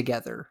cases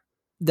together,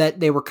 that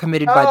they were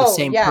committed by the Oh,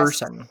 same yes.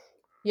 person.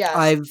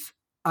 Yes.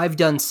 I've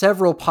done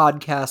several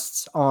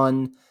podcasts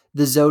on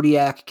the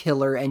Zodiac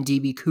killer and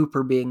DB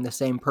Cooper being the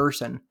same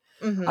person.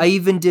 I Mhm.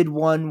 even did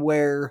one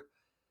where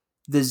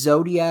the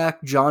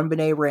Zodiac, John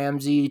Benet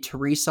Ramsey,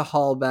 Teresa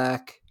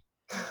Hallback,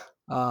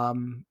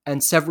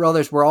 and several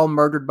others were all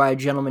murdered by a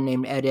gentleman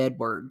named Ed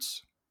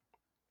Edwards,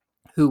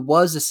 who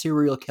was a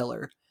serial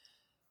killer.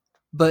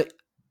 But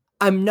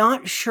I'm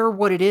not sure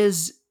what it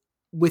is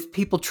with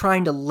people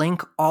trying to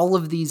link all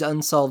of these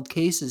unsolved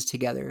cases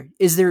together.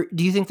 Do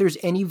you think there's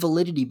any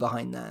validity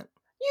behind that?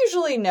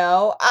 Usually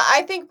no.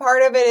 I think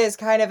part of it is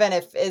kind of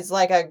is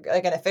like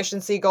an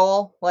efficiency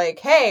goal. Like,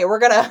 hey, we're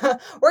gonna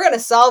we're gonna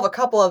solve a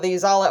couple of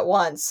these all at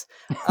once.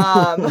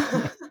 Um,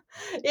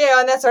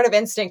 and that sort of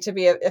instinct to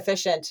be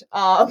efficient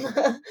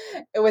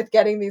with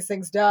getting these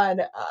things done.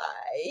 And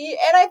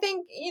I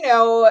think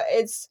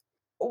it's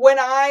when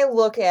I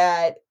look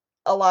at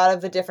a lot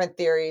of the different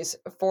theories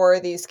for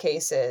these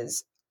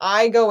cases,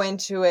 I go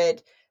into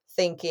it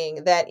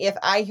thinking that if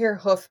I hear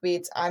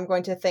hoofbeats, I'm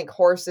going to think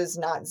horses,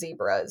 not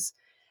zebras.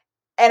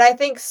 And I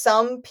think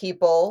some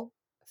people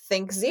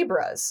think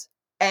zebras,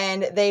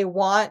 and they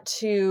want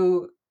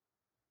to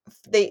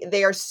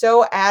they are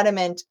so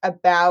adamant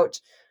about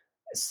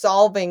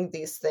solving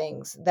these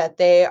things that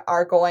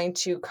they're going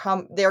to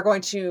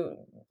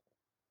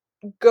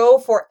go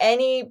for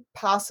any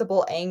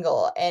possible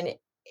angle. And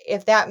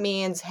if that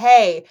means,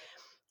 hey,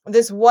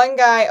 this one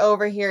guy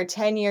over here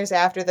 10 years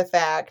after the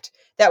fact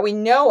that we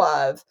know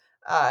of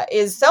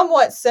is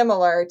somewhat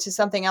similar to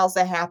something else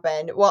that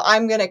happened. Well,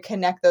 I'm going to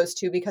connect those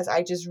two because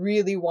I just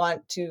really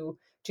want to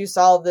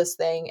solve this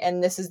thing,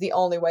 and this is the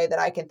only way that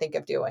I can think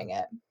of doing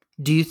it.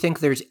 Do you think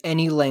there's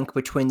any link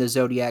between the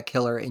Zodiac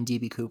Killer and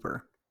DB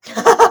Cooper?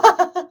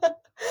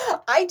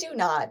 I do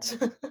not.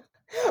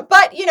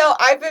 But,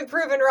 I've been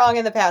proven wrong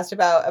in the past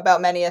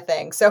about many a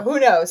thing. So who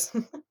knows?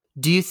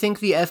 Do you think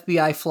the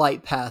FBI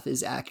flight path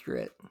is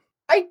accurate?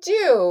 I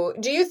do.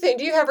 Do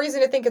you have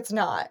reason to think it's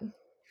not?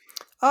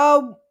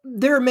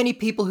 There are many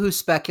people who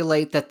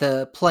speculate that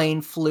the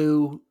plane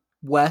flew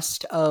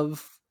west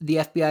of the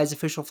FBI's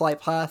official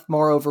flight path,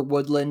 more over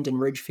Woodland and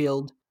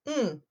Ridgefield.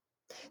 Mm.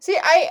 See,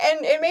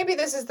 and maybe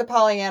this is the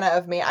Pollyanna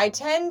of me. I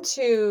tend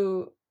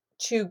to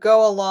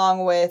go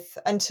along with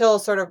until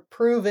sort of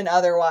proven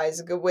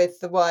otherwise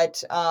with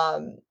what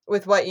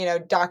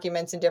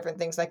documents and different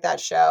things like that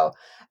show.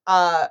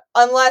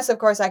 Unless, of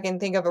course, I can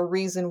think of a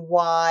reason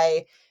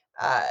why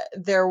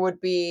there would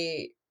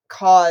be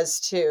cause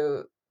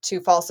to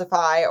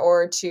falsify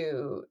or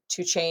to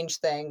change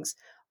things.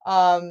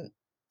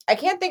 I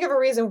can't think of a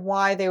reason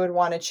why they would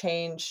want to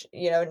change,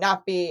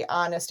 not be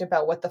honest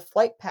about what the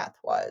flight path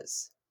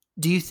was.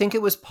 Do you think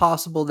it was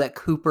possible that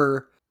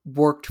Cooper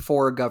worked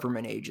for a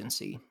government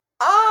agency?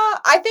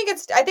 I think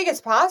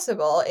it's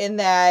possible in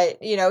that,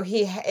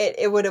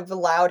 it would have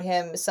allowed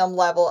him some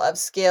level of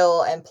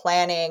skill and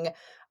planning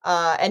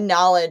and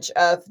knowledge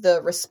of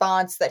the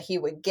response that he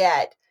would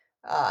get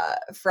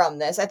from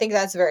this. I think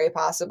that's very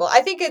possible.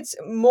 I think it's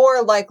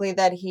more likely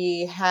that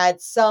he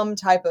had some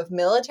type of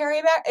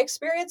military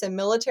experience and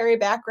military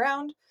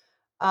background,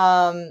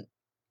 um,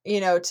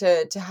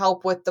 to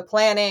help with the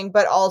planning,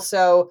 but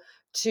also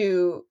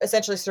to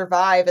essentially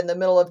survive in the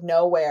middle of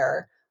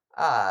nowhere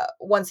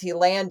once he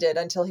landed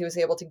until he was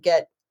able to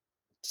get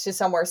to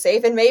somewhere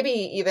safe. And maybe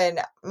even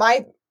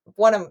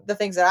one of the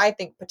things that I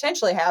think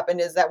potentially happened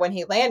is that when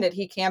he landed,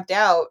 he camped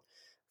out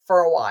for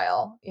a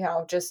while,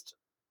 just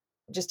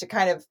to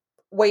kind of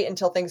wait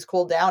until things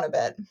cooled down a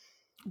bit.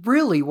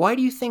 Really? Why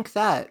do you think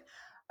that?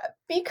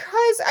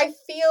 Because I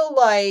feel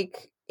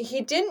like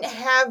he didn't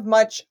have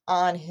much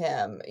on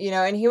him,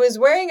 and he was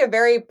wearing a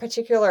very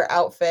particular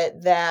outfit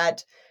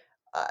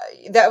uh,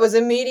 that was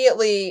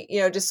immediately,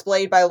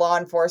 displayed by law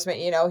enforcement.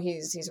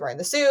 He's wearing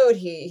the suit.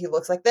 He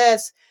looks like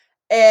this,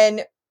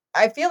 and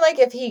I feel like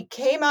if he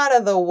came out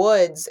of the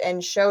woods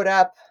and showed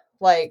up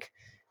like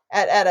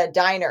at a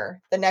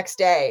diner the next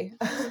day,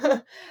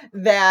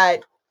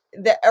 that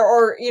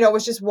or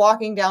was just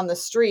walking down the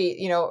street,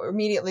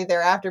 immediately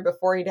thereafter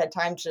before he'd had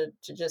time to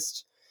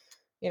just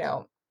you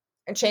know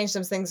change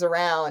some things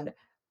around,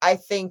 I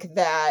think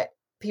that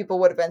people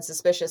would have been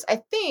suspicious. I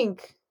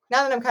think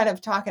now that I'm kind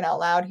of talking out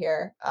loud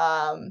here,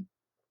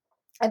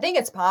 I think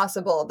it's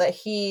possible that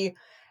he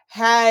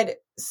had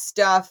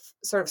stuff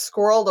sort of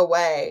squirreled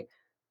away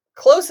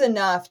close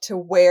enough to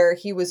where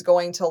he was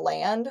going to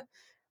land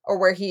or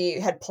where he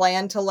had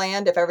planned to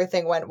land if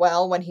everything went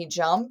well when he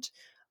jumped.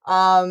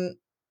 Um,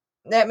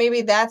 that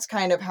maybe that's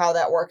kind of how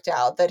that worked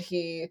out, that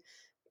he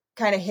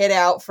kind of hid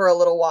out for a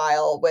little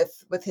while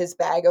with his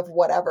bag of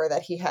whatever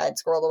that he had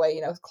squirreled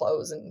away,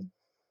 clothes and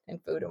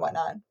food and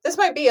whatnot. This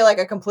might be like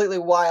a completely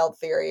wild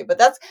theory, but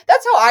that's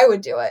how I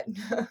would do it.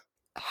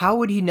 How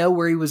would he know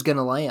where he was going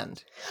to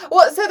land?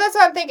 Well, so that's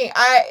what I'm thinking.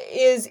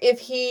 Is if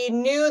he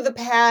knew the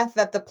path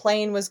that the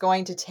plane was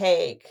going to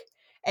take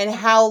and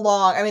how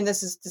long. I mean,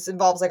 this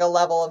involves like a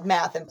level of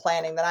math and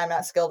planning that I'm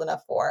not skilled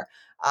enough for.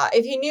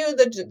 If he knew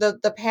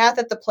the path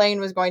that the plane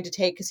was going to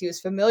take because he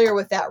was familiar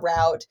with that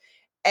route,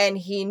 and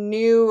he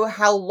knew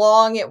how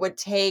long it would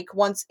take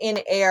once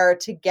in air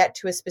to get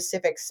to a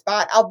specific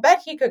spot, I'll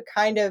bet he could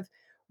kind of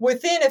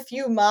within a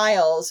few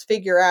miles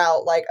figure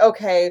out like,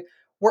 okay,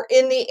 we're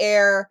in the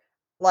air,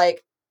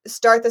 like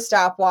start the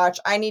stopwatch.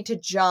 I need to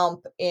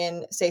jump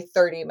in, say,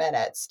 30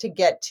 minutes to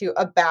get to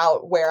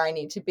about where I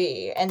need to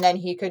be. And then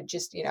he could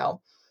just,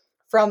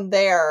 from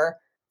there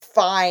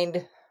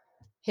find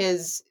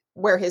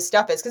where his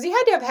stuff is. Because he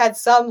had to have had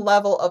some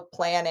level of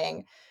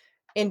planning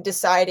in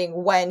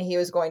deciding when he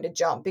was going to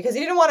jump, because he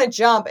didn't want to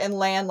jump and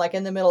land like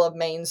in the middle of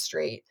Main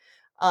Street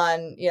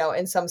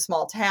in some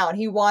small town.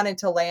 He wanted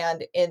to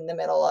land in the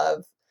middle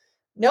of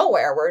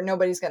nowhere where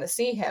nobody's going to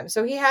see him.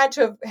 So he had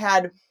to have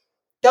had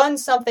done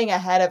something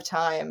ahead of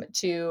time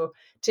to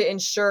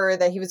ensure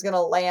that he was going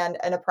to land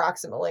in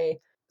approximately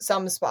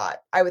some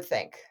spot, I would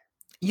think.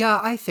 Yeah,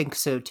 I think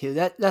so too.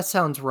 That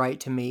sounds right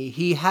to me.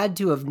 He had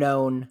to have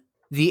known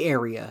the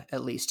area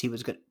at least he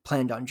was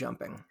planned on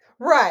jumping.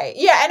 Right.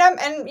 Yeah,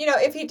 and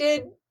if he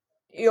did,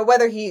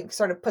 whether he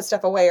sort of put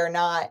stuff away or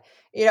not,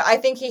 I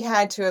think he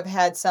had to have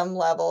had some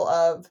level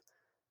of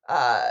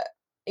uh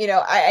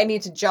I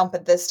need to jump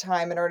at this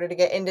time in order to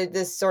get into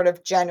this sort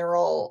of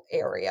general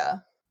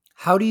area.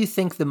 How do you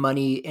think the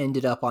money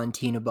ended up on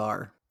Tina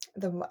Bar?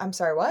 I'm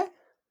sorry, what?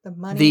 The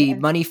money The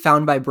and money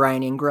found by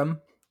Brian Ingram.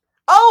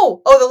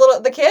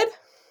 the kid?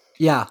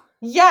 Yeah.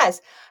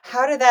 Yes.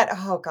 How did that?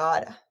 Oh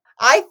God.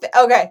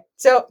 Okay.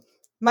 So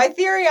my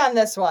theory on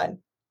this one,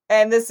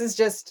 and this is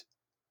just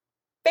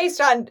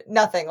based on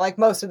nothing, like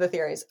most of the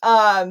theories.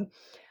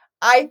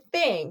 I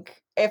think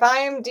if I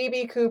am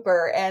DB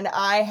Cooper and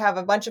I have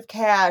a bunch of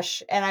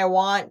cash and I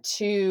want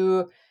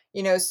to,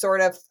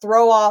 sort of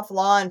throw off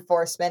law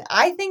enforcement,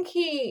 I think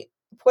he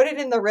put it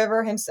in the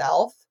river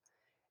himself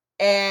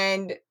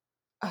and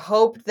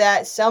hoped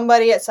that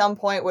somebody at some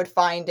point would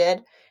find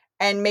it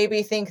and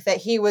maybe think that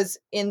he was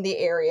in the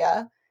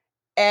area.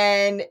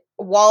 And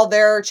while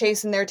they're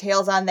chasing their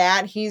tails on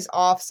that, he's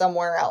off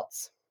somewhere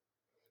else.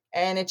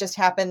 And it just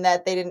happened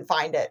that they didn't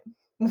find it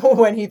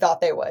when he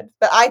thought they would.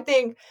 But I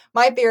think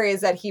my theory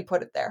is that he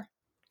put it there.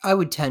 I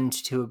would tend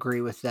to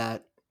agree with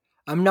that.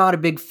 I'm not a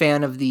big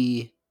fan of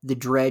the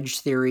dredge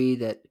theory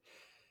that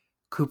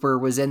Cooper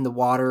was in the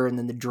water and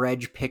then the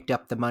dredge picked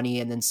up the money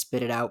and then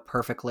spit it out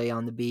perfectly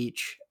on the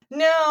beach.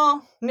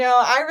 No,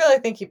 I really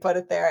think he put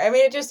it there. I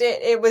mean,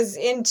 it was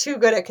in too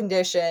good a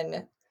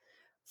condition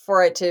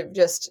for it to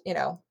just,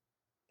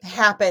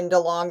 happened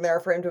along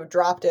there for him to have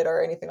dropped it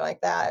or anything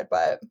like that.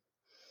 But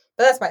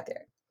that's my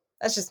theory.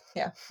 That's just,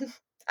 yeah.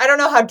 I don't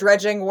know how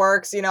dredging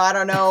works. I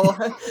don't know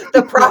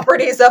the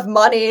properties of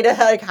money to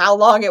like how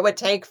long it would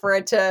take for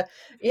it to,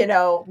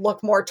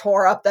 look more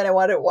tore up than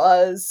what it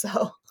was.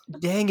 So,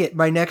 Dang it,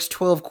 my next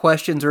 12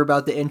 questions are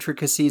about the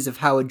intricacies of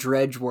how a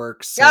dredge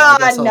works, so I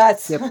guess I'll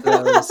nuts. skip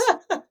those.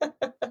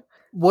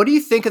 What do you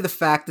think of the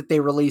fact that they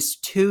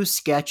released 2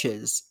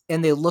 sketches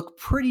and they look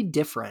pretty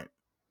different?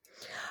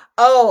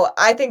 Oh,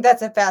 I think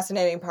that's a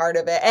fascinating part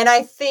of it. And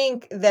I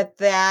think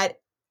that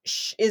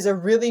is a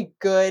really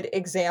good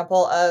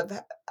example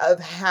of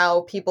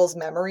how people's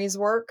memories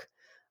work.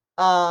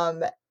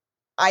 Um,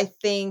 I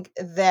think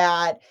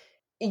that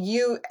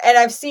and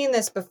I've seen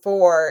this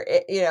before,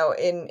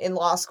 in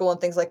law school and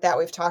things like that.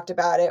 We've talked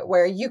about it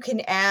where you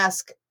can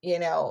ask,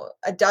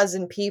 a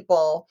dozen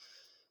people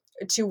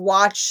to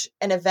watch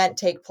an event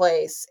take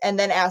place and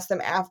then ask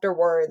them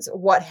afterwards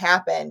what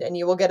happened, and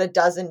you will get a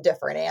dozen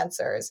different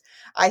answers.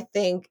 I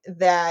think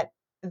that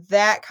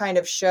kind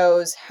of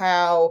shows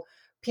how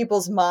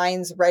people's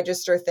minds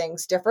register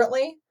things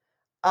differently.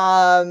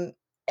 um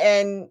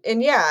and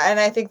yeah, and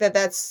I think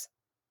that's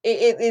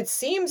it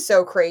seems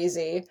so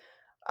crazy,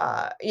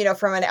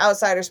 from an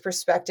outsider's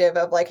perspective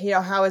of like,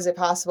 how is it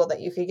possible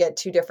that you could get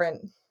 2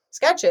 different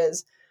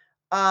sketches?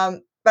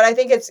 But I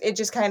think it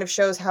just kind of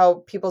shows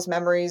how people's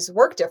memories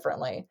work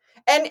differently.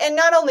 And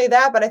not only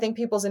that, but I think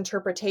people's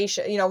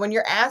interpretation, when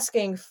you're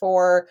asking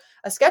for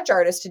a sketch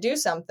artist to do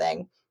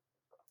something,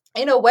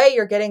 in a way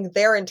you're getting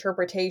their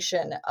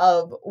interpretation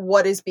of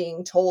what is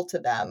being told to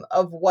them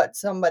of what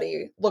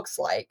somebody looks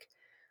like.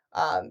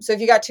 So if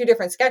you got 2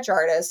 different sketch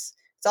artists,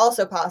 it's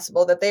also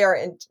possible that they are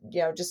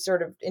just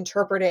sort of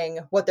interpreting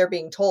what they're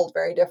being told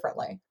very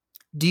differently.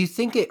 Do you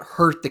think it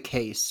hurt the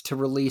case to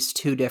release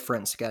 2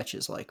 different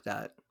sketches like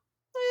that?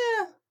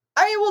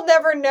 I mean, we'll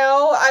never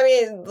know. I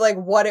mean, like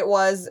what it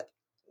was.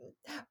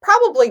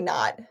 Probably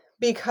not,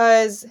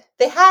 because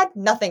they had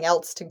nothing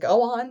else to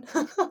go on.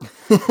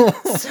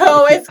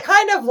 So it's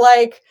kind of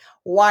like,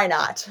 why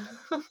not?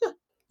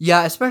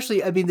 Yeah,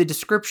 especially, I mean, the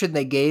description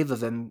they gave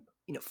of him,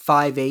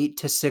 5'8"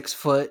 to 6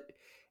 foot,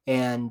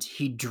 and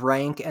he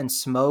drank and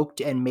smoked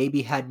and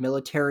maybe had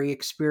military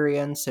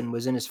experience and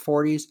was in his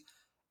 40s.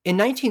 In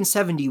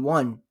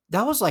 1971,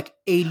 that was like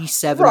Right.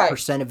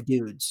 87% of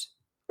dudes.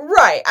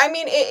 Right. I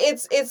mean,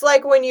 it's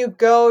like when you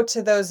go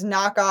to those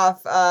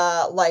knockoff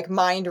like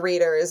mind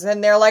readers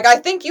and they're like, I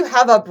think you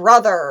have a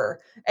brother.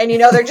 And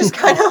they're just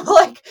kind of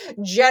like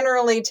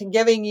generally to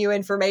giving you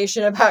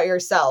information about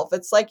yourself.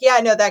 It's like, yeah,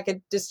 no, that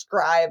could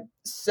describe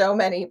so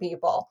many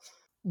people.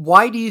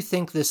 Why do you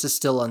think this is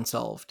still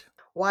unsolved?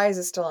 Why is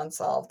it still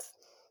unsolved?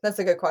 That's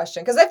a good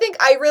question. Because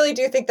I really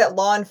do think that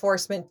law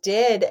enforcement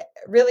did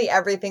really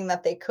everything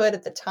that they could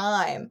at the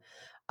time,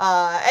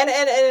 and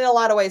in a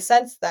lot of ways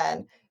since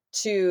then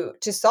to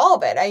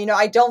solve it.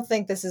 I don't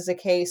think this is a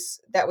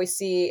case that we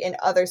see in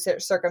other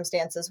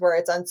circumstances where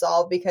it's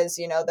unsolved because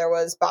there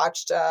was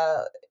botched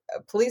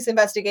police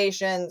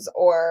investigations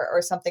or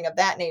something of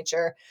that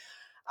nature.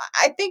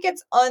 I think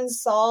it's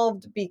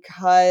unsolved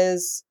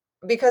because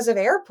of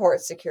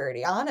airport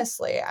security.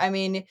 Honestly, I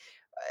mean,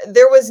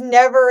 there was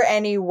never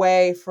any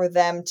way for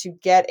them to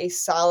get a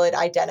solid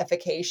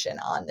identification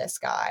on this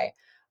guy.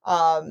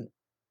 And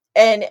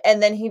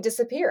then he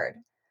disappeared.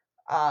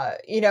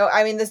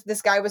 I mean,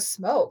 this guy was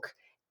smoke.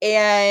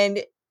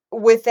 And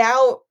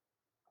without,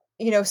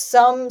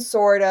 some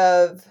sort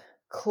of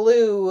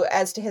clue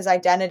as to his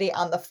identity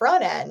on the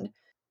front end,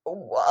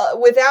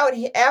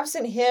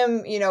 absent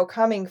him,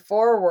 coming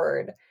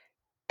forward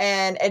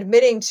and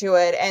admitting to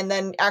it and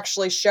then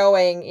actually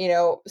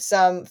showing,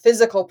 some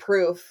physical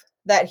proof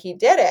that he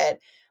did it,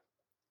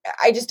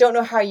 I just don't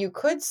know how you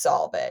could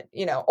solve it,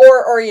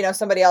 or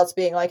somebody else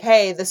being like,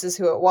 hey, this is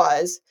who it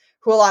was,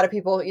 who a lot of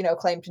people,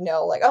 claim to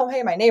know, like, oh,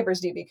 hey, my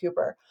neighbor's DB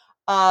Cooper.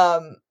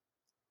 Um,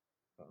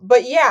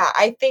 but yeah,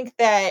 I think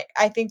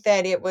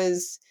that it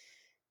was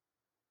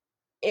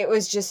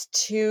just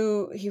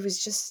too he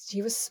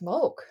was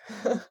smoke.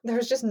 There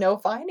was just no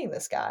finding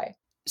this guy.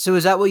 So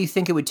is that what you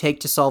think it would take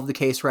to solve the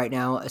case right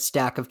now? A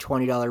stack of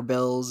 $20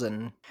 bills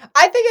and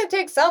I think it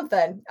takes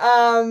something.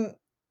 I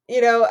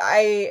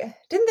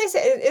didn't they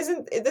say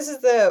isn't this is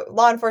the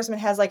law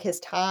enforcement has like his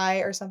tie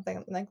or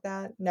something like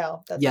that?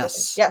 No, that's a different.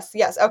 yes. Yes,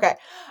 yes, okay.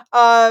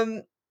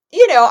 Um,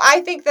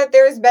 I think that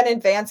there's been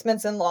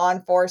advancements in law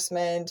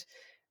enforcement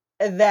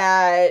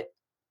that,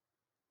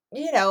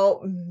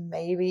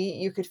 maybe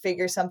you could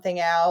figure something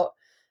out.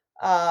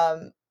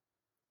 Um,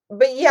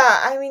 but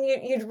yeah, I mean,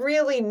 you'd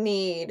really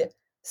need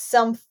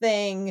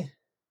something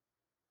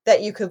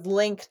that you could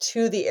link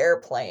to the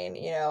airplane,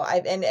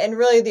 and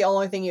really the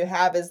only thing you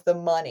have is the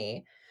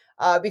money,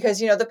 because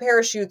the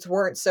parachutes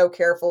weren't so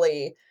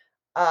carefully,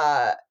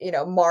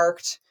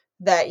 marked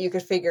that you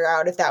could figure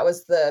out if that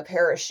was the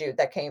parachute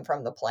that came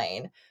from the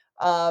plane.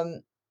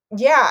 Um,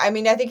 yeah, I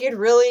mean, I think you'd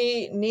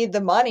really need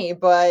the money,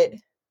 but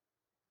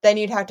then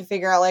you'd have to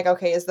figure out like,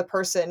 okay, is the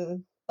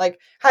person like,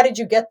 how did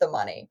you get the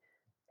money?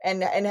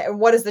 And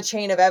what is the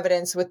chain of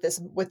evidence with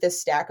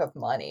this stack of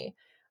money?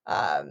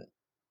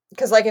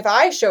 Because like if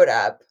I showed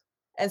up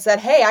and said,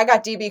 "Hey, I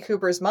got DB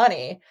Cooper's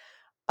money,"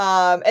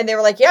 and they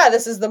were like, "Yeah,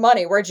 this is the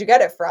money. Where'd you get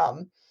it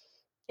from?"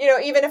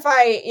 Even if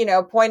I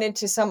pointed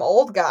to some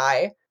old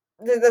guy,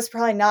 that's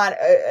probably not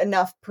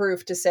enough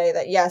proof to say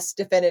that yes,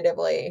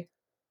 definitively,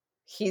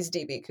 he's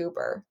DB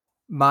Cooper.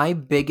 My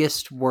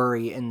biggest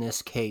worry in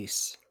this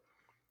case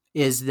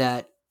is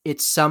that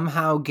it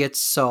somehow gets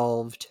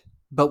solved,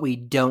 but we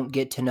don't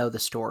get to know the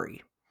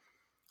story.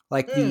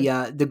 Like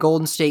Mm. the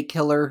Golden State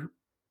Killer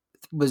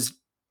was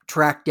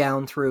tracked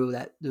down through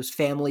those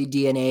family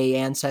DNA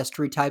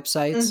ancestry type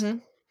sites. Mm-hmm.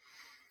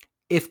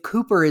 If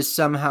Cooper is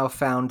somehow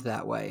found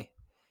that way,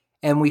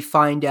 and we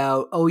find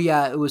out, oh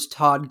yeah, it was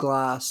Todd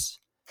Glass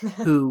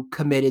who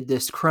committed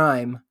this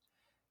crime.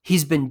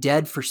 He's been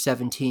dead for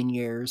 17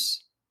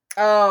 years.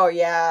 Oh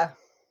yeah.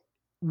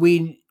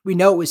 We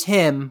know it was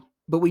him,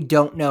 but we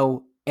don't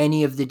know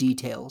any of the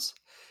details.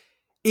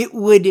 It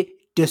would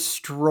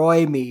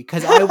destroy me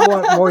because I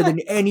want more than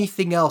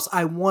anything else.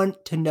 I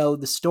want to know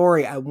the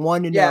story. I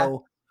want to Yeah.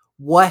 know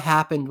what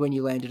happened when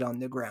you landed on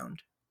the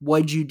ground.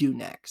 What'd you do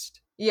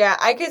next? Yeah,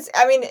 I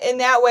mean, in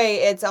that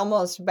way, it's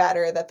almost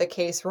better that the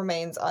case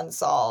remains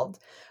unsolved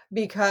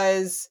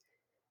because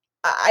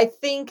I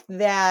think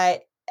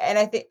that, and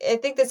I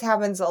think this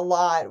happens a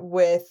lot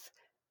with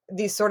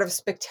these sort of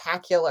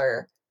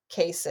spectacular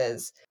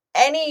cases.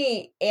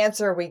 Any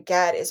answer we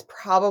get is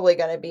probably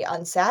going to be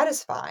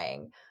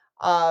unsatisfying.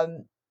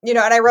 And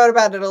I wrote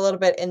about it a little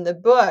bit in the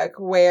book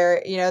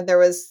where, there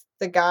was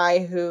the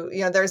guy who,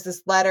 there's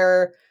this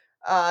letter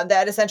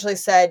that essentially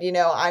said,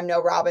 I'm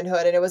no Robin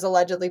Hood, and it was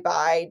allegedly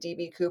by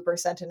DB Cooper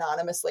sent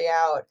anonymously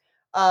out.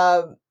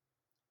 Um,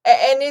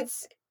 and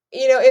it's,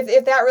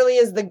 if that really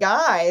is the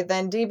guy,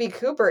 then DB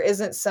Cooper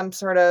isn't some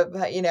sort of,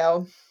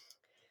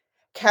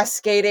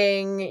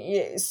 cascading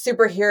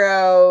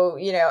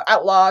superhero,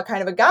 outlaw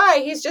kind of a guy.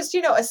 He's just,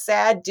 a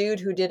sad dude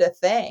who did a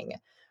thing.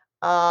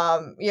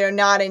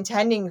 Not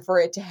intending for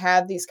it to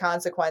have these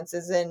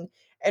consequences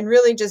and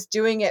really just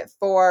doing it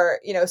for,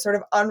 sort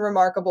of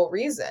unremarkable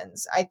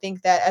reasons. I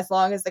think that as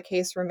long as the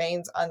case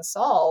remains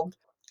unsolved,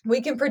 we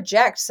can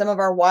project some of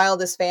our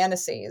wildest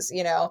fantasies.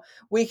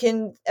 We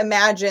can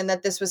imagine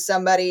that this was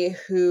somebody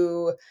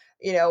who,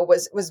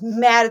 was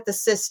mad at the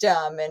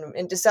system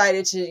and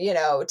decided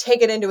to,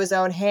 take it into his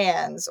own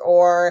hands,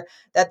 or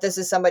that this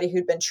is somebody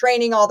who'd been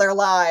training all their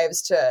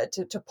lives to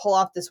pull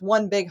off this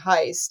one big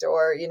heist,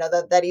 or,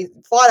 that he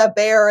fought a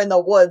bear in the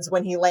woods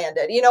when he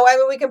landed. I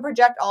mean, we can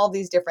project all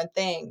these different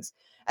things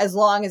as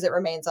long as it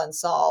remains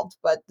unsolved.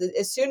 But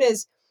as soon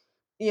as,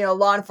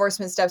 law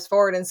enforcement steps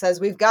forward and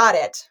says, we've got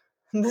it,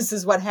 this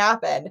is what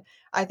happened,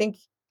 I think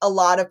a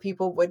lot of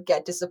people would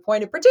get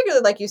disappointed,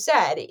 particularly, like you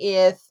said,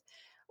 if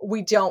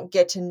we don't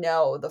get to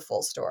know the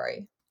full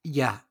story.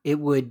 Yeah, it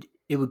would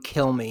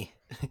kill me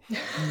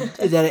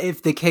that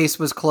if the case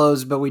was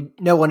closed, but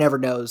no one ever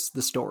knows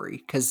the story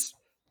because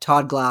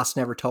Todd Glass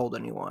never told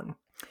anyone.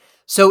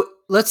 So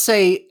let's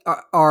say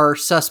our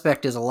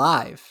suspect is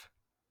alive.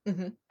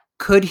 Mm-hmm.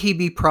 Could he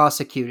be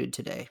prosecuted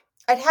today?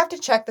 I'd have to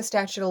check the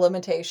statute of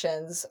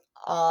limitations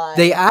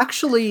They on.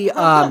 actually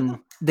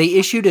they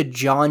issued a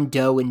John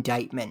Doe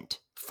indictment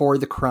for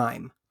the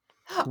crime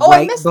Oh, I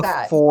right missed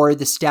that. before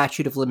the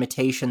statute of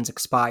limitations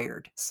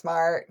expired.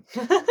 Smart.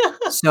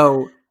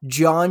 So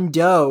John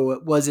Doe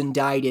was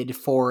indicted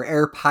for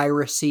air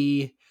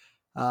piracy,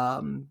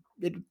 um,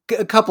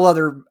 a couple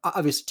other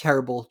obviously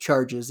terrible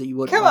charges that you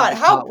wouldn't Come want to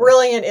on, get how caught with.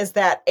 brilliant is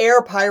that?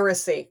 Air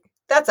piracy.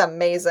 That's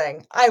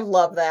amazing. I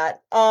love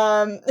that.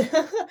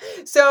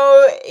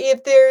 So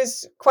if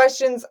there's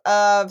questions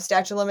of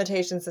statute of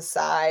limitations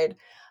aside,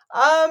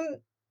 um,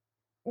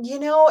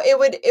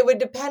 it would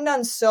depend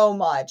on so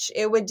much.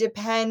 It would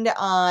depend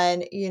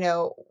on,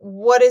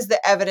 what is the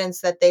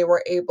evidence that they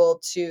were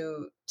able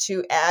to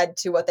add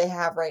to what they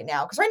have right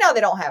now. Because right now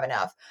they don't have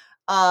enough.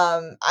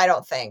 I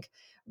don't think.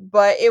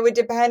 but it would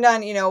depend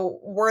on,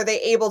 were they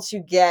able to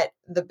get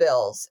the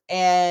bills,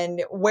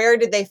 and where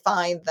did they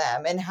find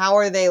them, and how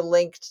are they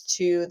linked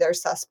to their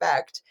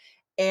suspect?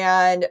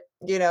 And,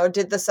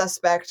 did the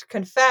suspect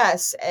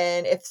confess?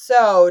 And if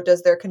so,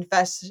 does their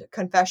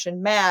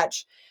confession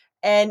match?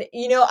 And,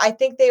 I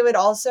think they would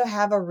also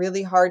have a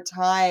really hard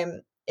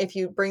time if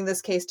you bring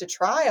this case to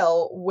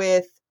trial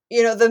with,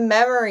 the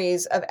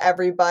memories of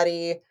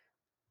everybody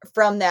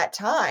from that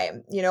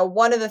time.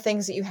 One of the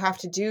things that you have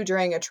to do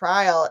during a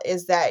trial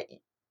is that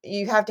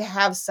you have to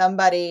have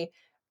somebody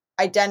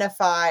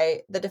identify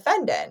the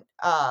defendant.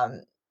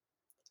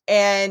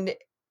 And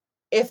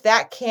if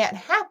that can't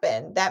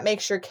happen, that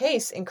makes your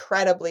case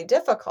incredibly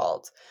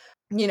difficult.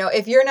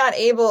 If you're not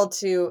able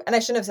to, and I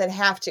shouldn't have said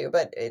have to,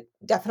 but it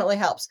definitely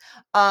helps.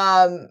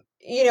 But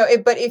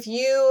if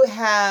you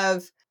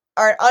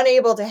are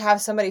unable to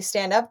have somebody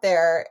stand up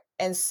there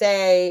and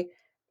say,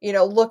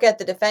 look at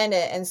the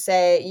defendant and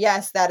say,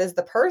 yes, that is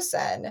the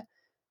person,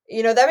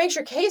 that makes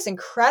your case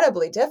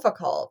incredibly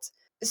difficult.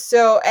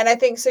 So, and I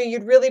think so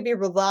you'd really be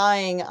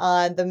relying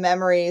on the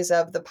memories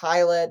of the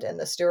pilot and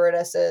the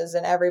stewardesses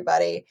and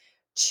everybody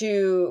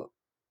to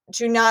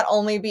not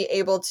only be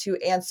able to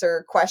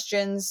answer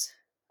questions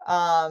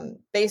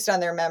based on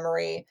their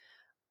memory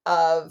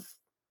of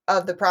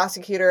the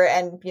prosecutor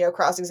and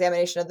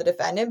cross-examination of the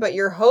defendant, but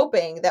you're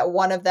hoping that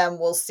one of them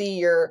will see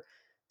your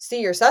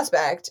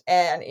suspect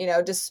and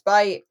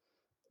despite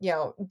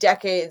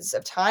decades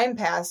of time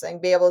passing,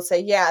 be able to say,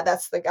 yeah,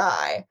 that's the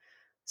guy.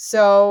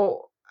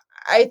 So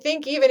I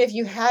think even if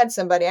you had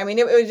somebody, I mean,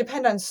 it would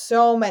depend on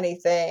so many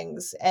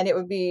things, and it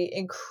would be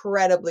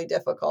incredibly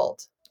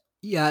difficult.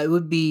 Yeah, it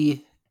would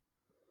be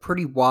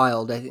pretty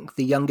wild. I think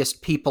the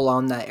youngest people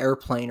on that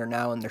airplane are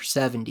now in their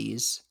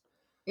 70s.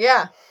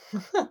 Yeah.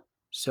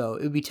 So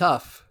it would be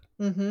tough.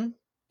 Mm-hmm.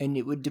 And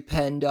it would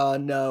depend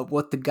on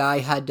what the guy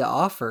had to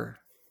offer.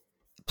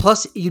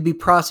 Plus, you'd be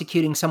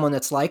prosecuting someone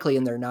that's likely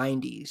in their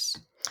 90s.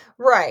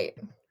 Right.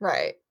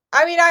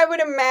 I mean, I would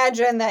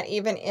imagine that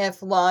even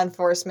if law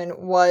enforcement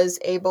was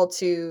able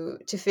to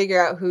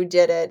figure out who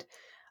did it,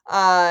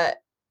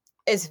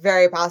 it's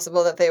very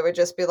possible that they would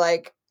just be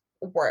like,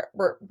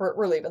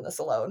 we're leaving this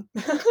alone.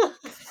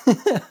 we're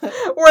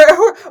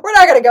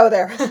not gonna go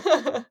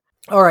there.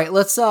 All right,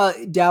 let's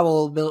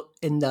dabble a bit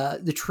in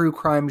the true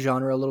crime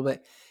genre a little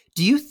bit.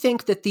 Do you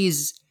think that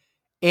these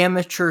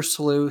amateur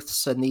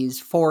sleuths and these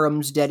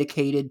forums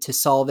dedicated to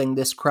solving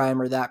this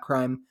crime or that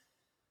crime,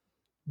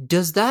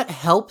 does that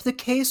help the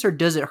case or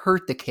does it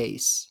hurt the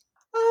case?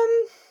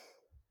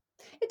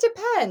 It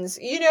depends.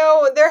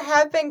 There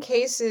have been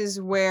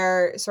cases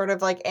where sort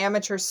of like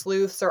amateur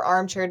sleuths or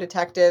armchair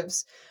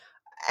detectives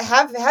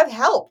have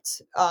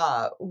helped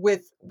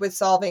with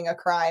solving a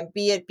crime,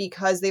 be it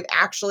because they've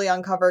actually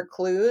uncovered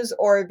clues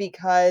or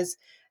because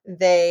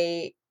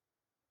they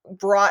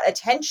brought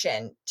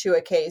attention to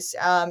a case.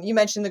 You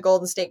mentioned the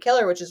Golden State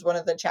Killer, which is one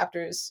of the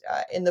chapters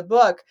in the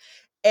book,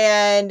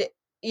 and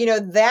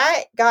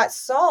that got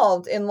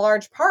solved in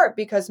large part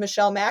because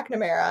Michelle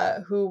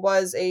McNamara, who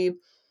was a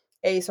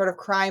sort of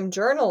crime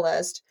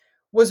journalist,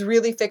 was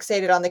really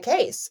fixated on the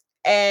case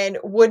and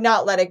would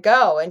not let it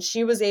go. And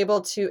she was able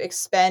to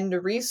expend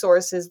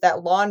resources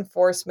that law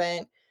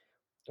enforcement,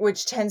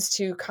 which tends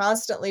to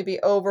constantly be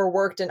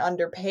overworked and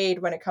underpaid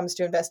when it comes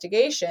to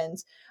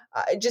investigations,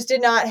 just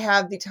did not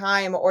have the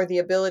time or the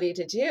ability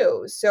to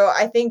do. So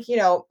I think,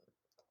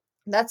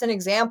 that's an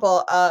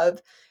example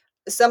of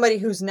somebody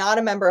who's not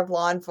a member of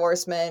law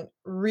enforcement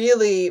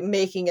really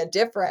making a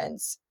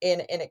difference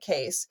in a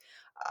case.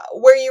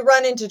 Where you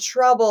run into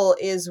trouble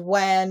is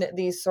when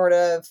these sort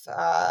of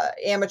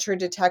amateur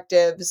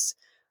detectives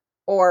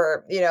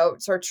or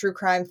sort of true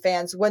crime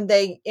fans, when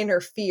they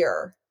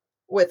interfere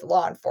with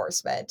law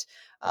enforcement.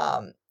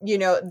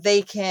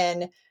 They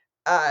can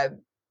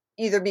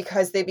either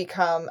because they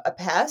become a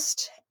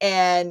pest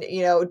and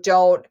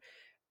don't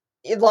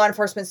law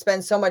enforcement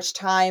spends so much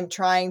time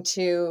trying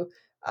to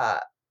uh,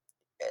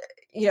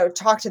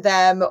 talk to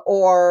them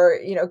or,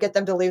 get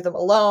them to leave them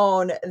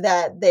alone,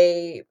 that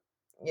they,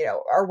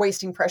 are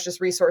wasting precious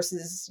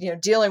resources,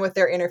 dealing with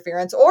their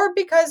interference, or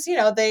because,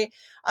 they,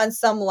 on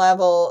some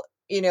level,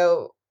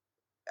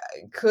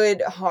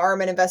 could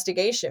harm an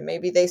investigation.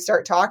 Maybe they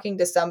start talking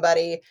to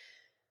somebody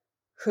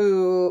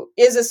who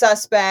is a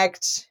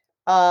suspect,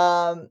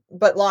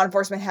 but law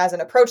enforcement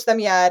hasn't approached them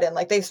yet, and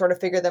like they sort of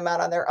figure them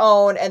out on their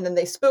own, and then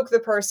they spook the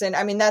person.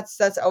 I mean, that's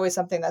always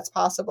something that's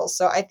possible.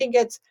 So I think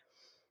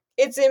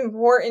it's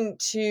important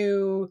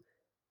to,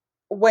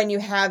 when you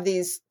have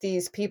these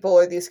people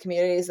or these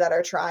communities that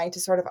are trying to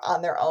sort of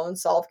on their own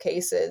solve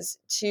cases,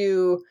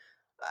 to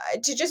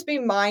just be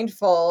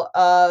mindful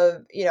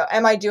of,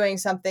 am I doing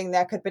something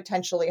that could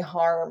potentially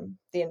harm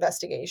the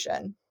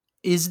investigation?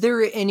 Is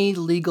there any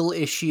legal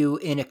issue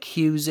in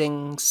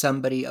accusing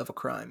somebody of a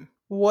crime?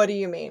 What do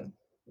you mean?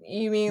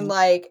 You mean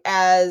like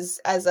as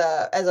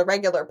a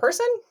regular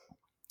person?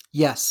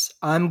 Yes,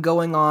 I'm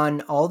going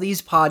on all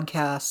these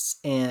podcasts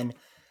and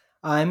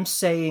I'm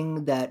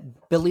saying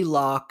that Billy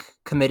Locke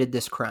committed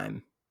this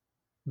crime.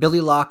 Billy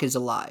Locke is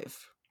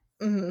alive.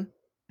 Mhm.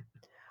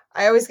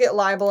 I always get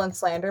libel and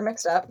slander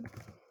mixed up.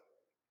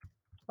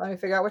 Let me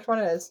figure out which one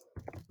it is.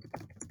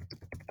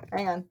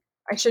 Hang on.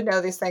 I should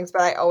know these things,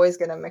 but I always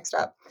get them mixed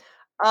up.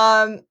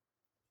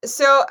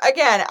 So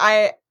again,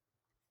 I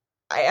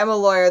am a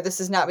lawyer. This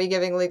is not me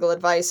giving legal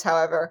advice,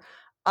 however.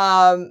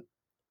 I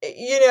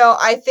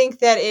think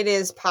that it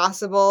is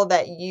possible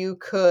that you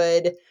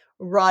could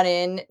run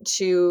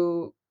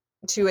into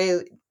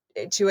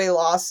a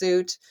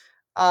lawsuit,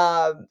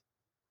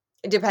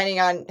 depending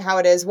on how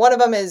it is. One of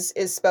them is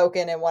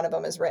spoken and one of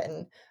them is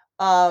written.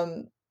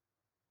 Um,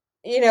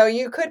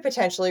 you could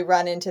potentially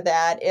run into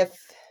that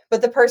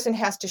but the person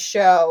has to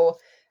show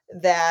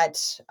that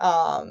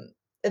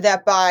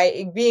that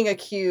by being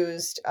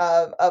accused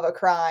of a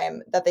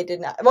crime that they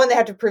did not. One, they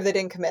have to prove they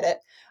didn't commit it.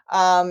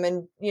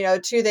 And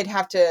two, they'd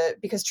have to,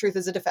 because truth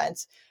is a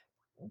defense.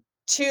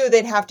 Two,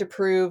 they'd have to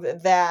prove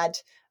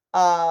that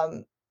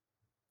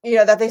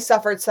that they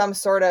suffered some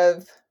sort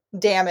of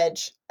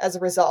damage as a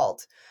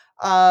result.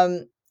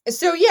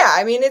 So yeah,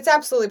 I mean, it's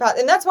absolutely possible.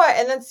 And that's one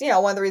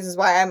of the reasons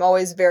why I'm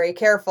always very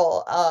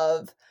careful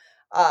of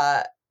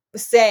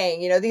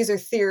saying, these are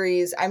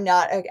theories. I'm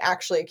not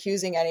actually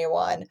accusing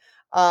anyone.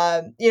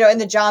 In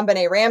the John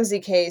Benet Ramsey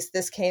case,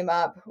 this came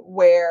up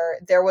where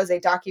there was a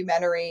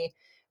documentary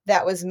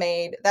that was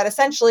made that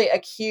essentially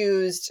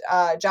accused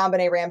John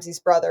Benet Ramsey's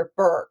brother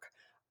Burke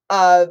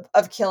of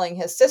killing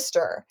his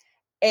sister,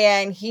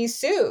 and he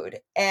sued,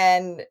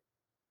 and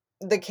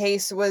the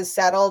case was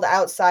settled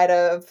outside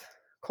of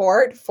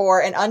court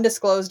for an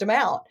undisclosed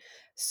amount.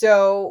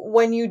 So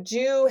when you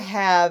do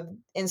have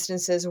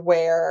instances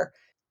where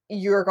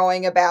you're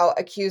going about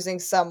accusing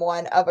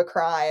someone of a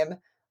crime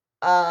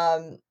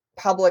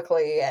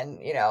publicly, and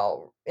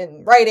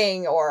in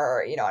writing,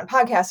 or on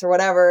podcasts or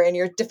whatever, and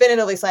you're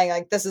definitively saying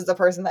like this is the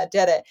person that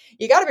did it,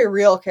 you got to be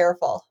real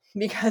careful,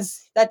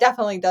 because that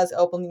definitely does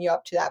open you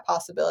up to that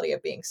possibility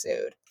of being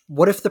sued.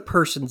 What if the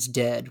person's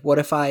dead? What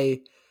if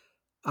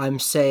I'm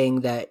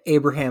saying that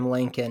Abraham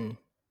Lincoln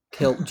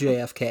killed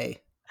JFK?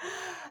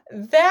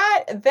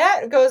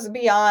 That goes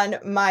beyond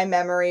my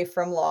memory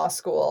from law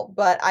school,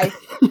 but I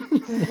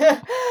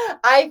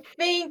I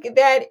think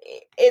that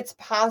it's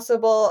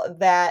possible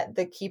that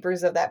the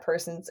keepers of that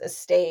person's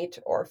estate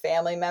or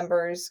family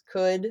members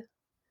could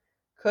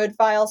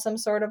file some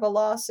sort of a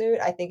lawsuit.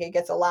 I think it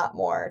gets a lot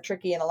more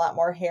tricky and a lot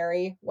more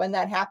hairy when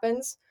that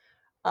happens.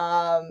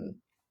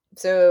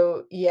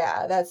 So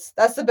yeah, that's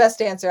the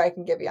best answer I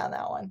can give you on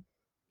that one.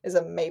 Is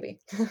a maybe.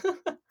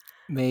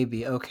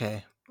 Maybe.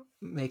 Okay.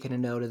 Making a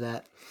note of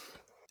that.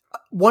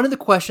 One of the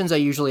questions I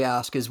usually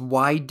ask is,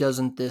 why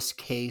doesn't this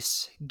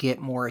case get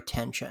more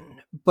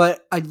attention?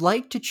 But I'd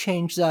like to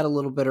change that a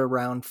little bit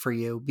around for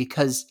you,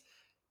 because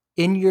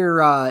in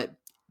your,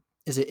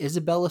 is it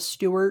Isabella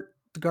Stewart,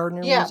 the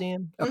Gardner Yeah.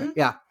 Museum? Okay, Mm-hmm.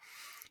 yeah.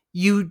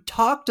 You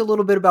talked a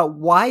little bit about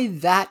why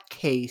that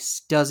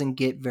case doesn't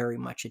get very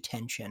much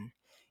attention,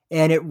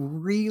 and it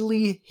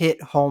really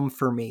hit home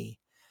for me.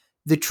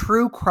 The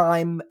true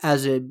crime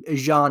as a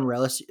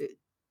genre,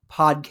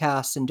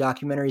 podcasts and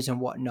documentaries and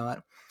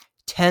whatnot,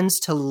 tends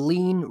to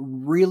lean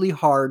really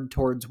hard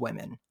towards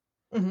women.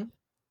 Mm-hmm.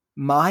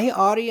 My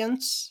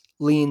audience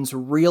leans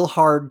real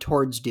hard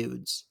towards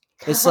dudes.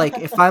 It's like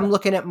if I'm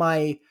looking at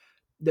the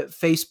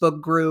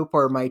Facebook group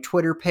or my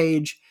Twitter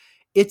page,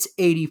 it's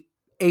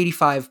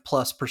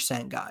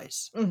 85+%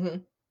 guys. Mm-hmm.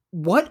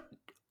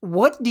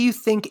 What do you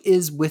think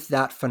is with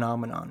that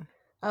phenomenon?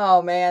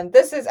 Oh man,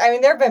 there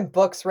have been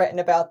books written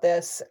about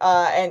this,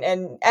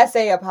 and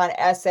essay upon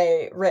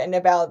essay written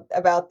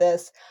about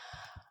this.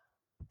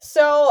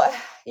 So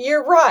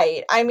you're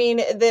right. I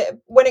mean,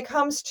 when it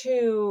comes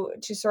to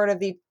sort of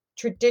the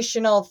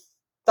traditional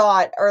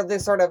thought, or the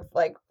sort of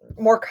like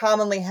more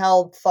commonly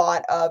held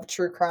thought of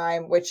true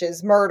crime, which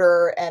is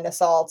murder and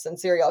assaults and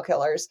serial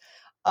killers,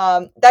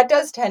 that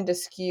does tend to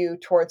skew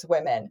towards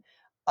women.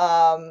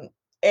 Um,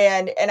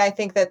 and I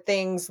think that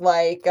things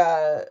like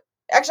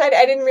actually,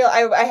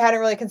 I hadn't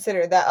really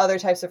considered that other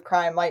types of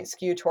crime might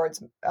skew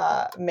towards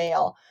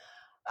male.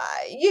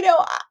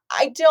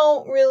 I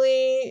don't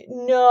really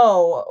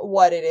know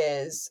what it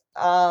is.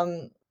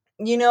 I've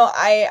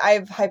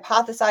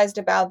hypothesized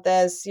about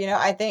this.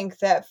 I think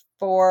that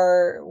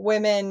for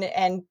women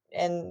and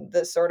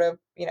the sort of,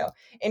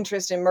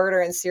 interest in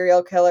murder and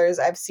serial killers,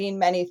 I've seen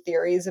many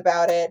theories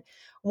about it.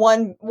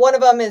 One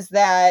of them is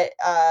that,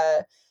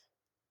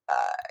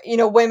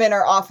 women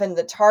are often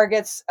the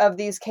targets of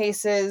these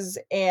cases,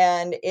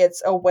 and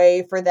it's a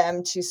way for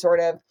them to sort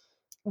of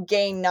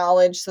gain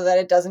knowledge so that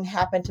it doesn't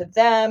happen to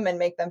them and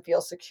make them feel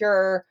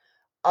secure.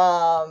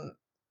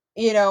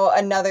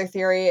 Another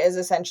theory is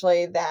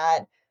essentially that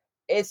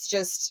it's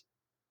just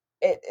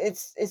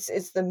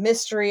it's the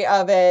mystery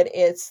of it.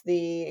 It's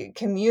the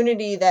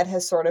community that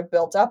has sort of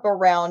built up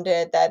around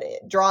it, that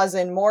it draws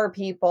in more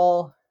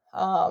people.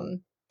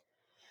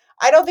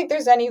 I don't think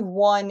there's any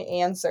one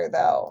answer,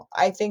 though.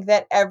 I think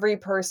that every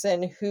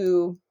person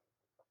who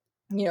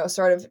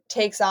sort of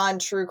takes on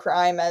true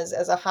crime as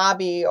a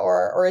hobby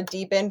or a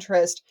deep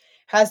interest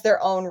has their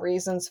own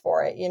reasons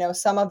for it.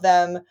 Some of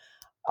them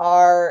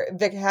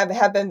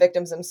have been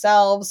victims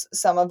themselves.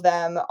 Some of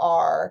them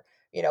are,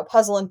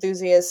 puzzle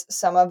enthusiasts.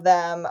 Some of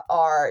them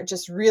are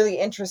just really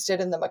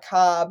interested in the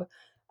macabre.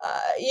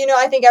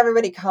 I think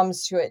everybody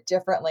comes to it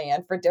differently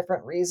and for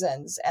different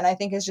reasons. And I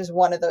think it's just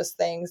one of those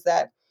things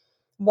that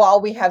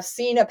while we have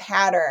seen a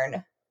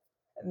pattern,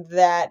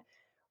 that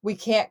we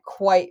can't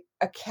quite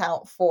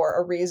account for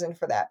a reason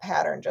for that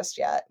pattern just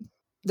yet.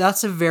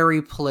 That's a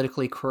very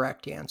politically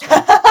correct answer.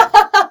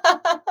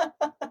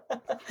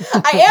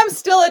 I am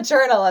still a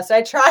journalist.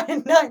 I try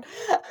and not.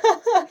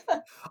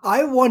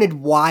 I wanted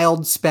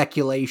wild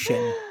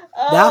speculation.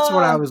 That's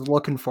what I was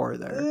looking for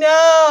there. No.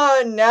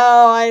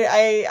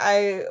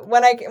 I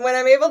when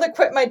I'm able to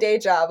quit my day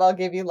job, I'll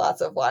give you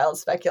lots of wild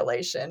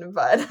speculation.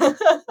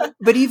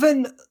 But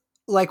even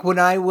like when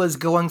I was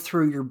going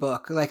through your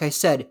book, like I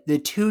said, the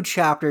two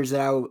chapters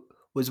that I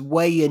was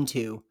way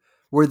into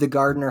were the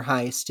Gardner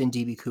heist and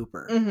DB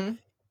Cooper. Mm-hmm.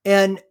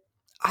 And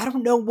I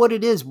don't know what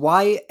it is.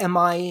 Why am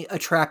I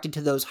attracted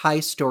to those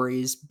heist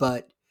stories,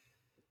 but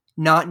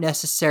not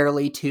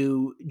necessarily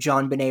to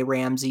John Benet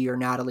Ramsey or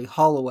Natalie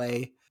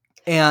Holloway?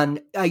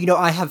 And,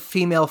 I have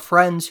female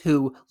friends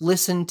who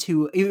listen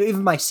to,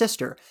 even my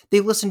sister, they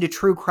listen to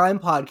true crime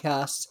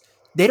podcasts.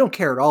 They don't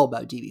care at all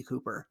about DB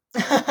Cooper.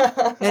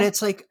 And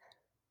it's like,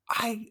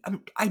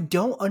 I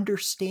don't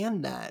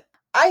understand that.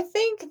 I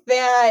think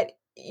that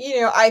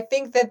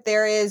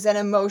there is an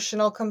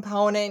emotional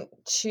component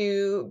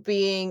to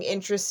being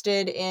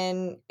interested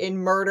in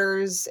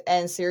murders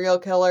and serial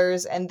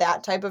killers and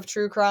that type of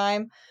true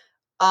crime.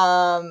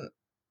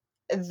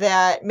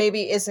 That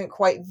maybe isn't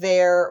quite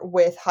there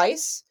with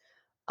heists.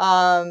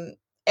 And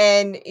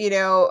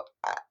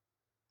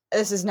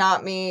this is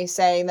not me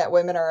saying that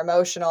women are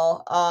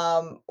emotional,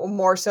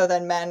 more so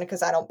than men,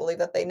 because I don't believe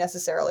that they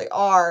necessarily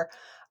are.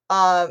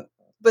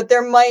 But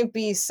there might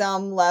be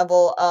some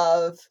level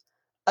of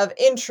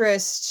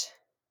interest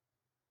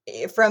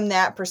from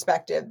that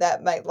perspective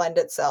that might lend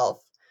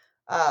itself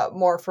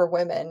more for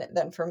women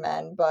than for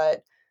men.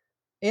 But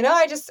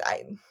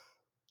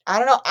I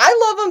don't know.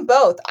 I love them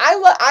both.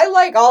 I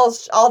like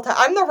all time.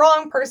 I'm the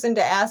wrong person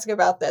to ask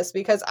about this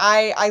because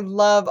I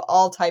love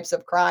all types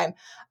of crime.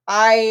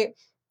 I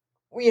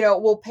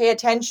will pay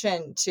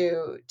attention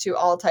to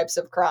all types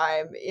of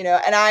crime,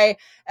 and I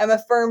am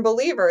a firm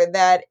believer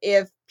that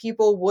if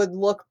people would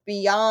look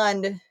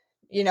beyond,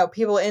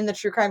 people in the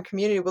true crime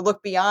community would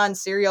look beyond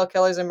serial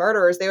killers and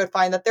murderers, they would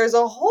find that there's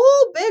a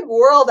whole big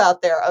world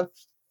out there of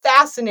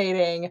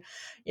fascinating,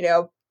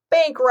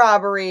 bank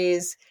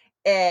robberies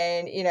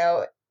and,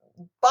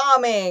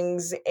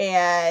 bombings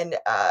and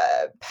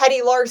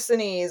petty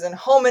larcenies and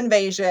home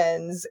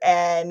invasions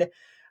and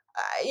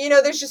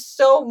there's just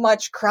so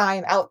much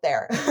crime out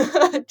there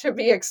to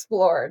be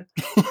explored.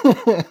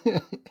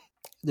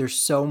 There's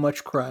so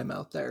much crime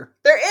out there.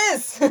 There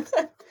is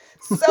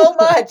so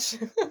much.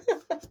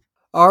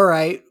 All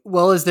right.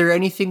 Well, is there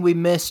anything we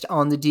missed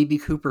on the DB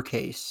Cooper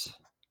case?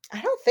 I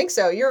don't think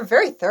so. You're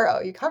very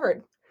thorough. You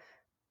covered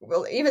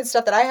even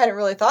stuff that I hadn't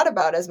really thought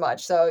about as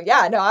much. So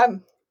yeah, no,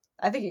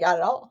 I think you got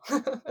it all.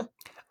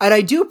 And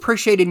I do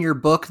appreciate in your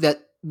book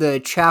that the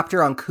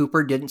chapter on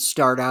Cooper didn't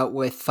start out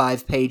with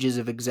 5 pages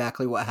of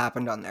exactly what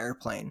happened on the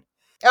airplane.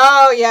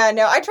 Oh, yeah,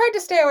 no, I tried to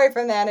stay away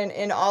from that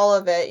in all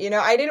of it.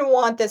 I didn't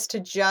want this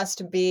to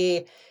just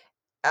be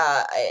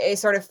a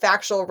sort of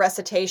factual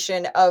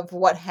recitation of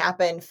what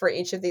happened for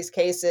each of these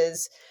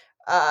cases,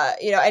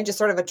 and just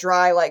sort of a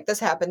dry, like, this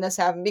happened,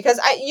 because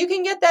you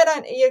can get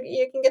that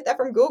you can get that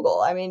from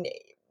Google. I mean,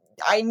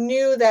 I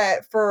knew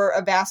that for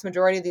a vast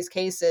majority of these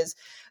cases,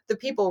 the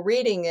people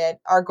reading it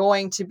are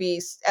going to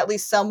be at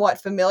least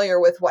somewhat familiar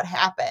with what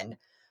happened.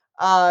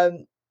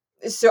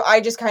 So I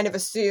just kind of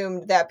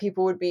assumed that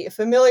people would be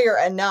familiar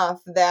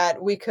enough that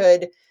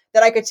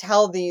I could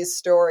tell these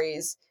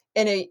stories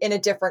in a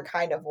different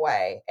kind of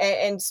way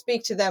and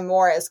speak to them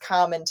more as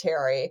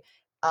commentary,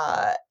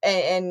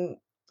 and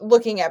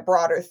looking at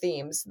broader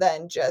themes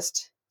than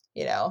just,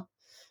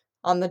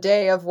 on the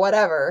day of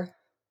whatever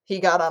he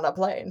got on a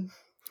plane.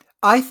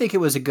 I think it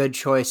was a good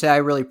choice. I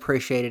really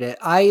appreciated it.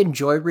 I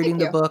enjoyed reading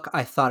the book.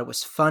 I thought it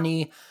was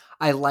funny.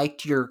 I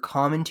liked your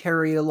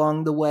commentary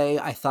along the way.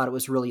 I thought it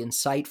was really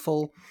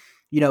insightful.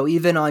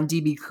 Even on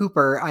DB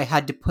Cooper, I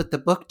had to put the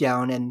book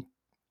down and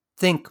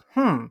think,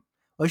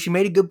 well, she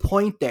made a good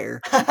point there.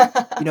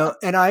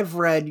 And I've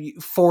read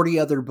 40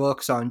 other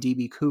books on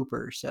DB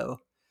Cooper, so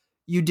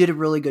you did a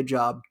really good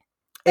job.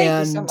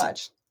 Thank you so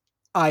much.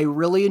 I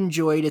really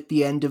enjoyed at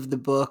the end of the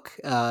book,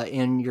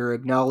 in your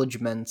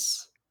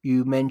acknowledgments,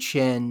 you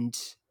mentioned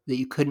that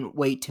you couldn't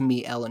wait to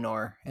meet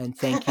Eleanor, and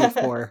thank you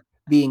for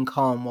being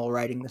calm while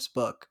writing this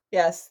book.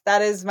 Yes,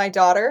 that is my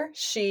daughter.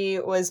 She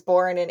was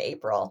born in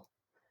April,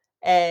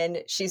 and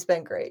she's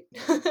been great.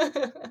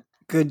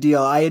 Good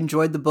deal. I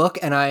enjoyed the book,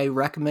 and I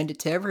recommend it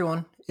to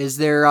everyone. Is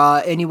there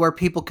anywhere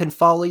people can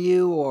follow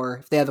you, or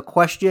if they have a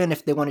question,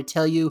 if they want to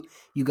tell you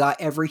you got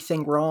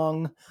everything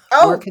wrong,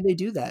 where can they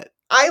do that?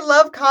 I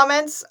love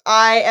comments.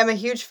 I am a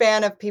huge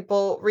fan of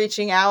people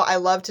reaching out. I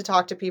love to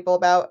talk to people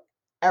about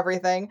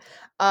everything.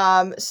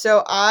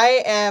 So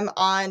I am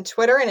on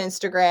Twitter and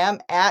Instagram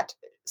at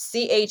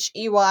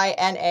CHEYNA_R,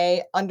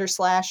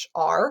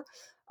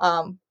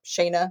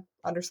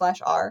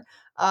 Cheyna_R.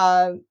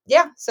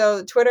 Yeah,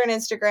 so Twitter and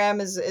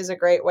Instagram is a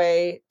great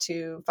way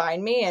to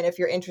find me. And if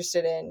you're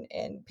interested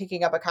in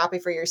picking up a copy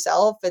for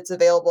yourself, it's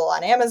available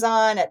on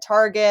Amazon, at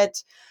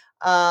Target.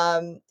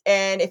 And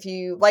if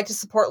you like to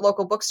support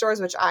local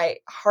bookstores, which I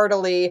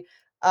heartily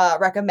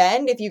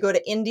recommend, if you go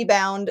to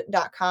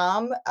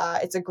indiebound.com,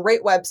 it's a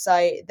great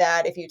website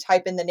that if you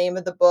type in the name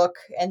of the book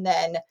and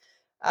then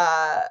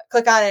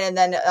click on it, and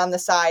then on the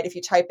side, if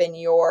you type in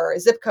your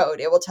zip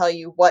code, it will tell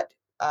you what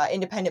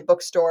independent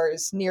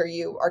bookstores near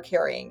you are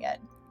carrying it.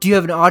 Do you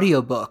have an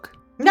audiobook?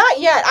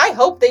 Not yet. I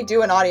hope they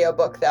do an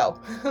audiobook, though.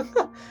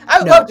 I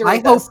would love to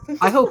read this.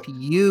 I hope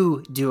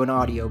you do an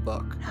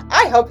audiobook.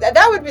 I hope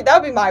that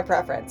would be my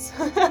preference.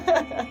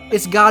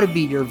 It's got to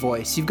be your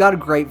voice. You've got a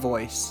great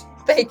voice.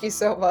 Thank you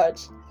so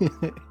much.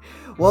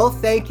 Well,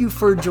 thank you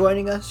for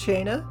joining us,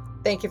 Cheyna.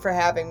 Thank you for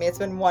having me. It's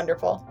been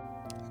wonderful.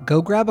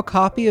 Go grab a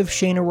copy of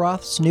Cheyna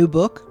Roth's new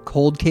book,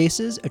 Cold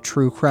Cases, A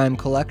True Crime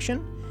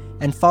Collection,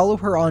 and follow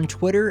her on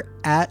Twitter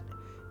at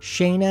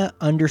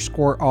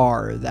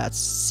Cheyna_R.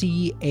 That's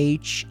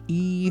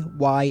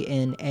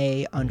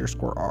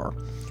CHEYNA_R.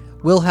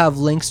 We'll have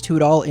links to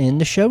it all in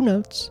the show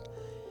notes.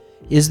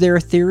 Is there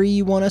a theory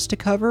you want us to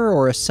cover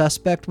or a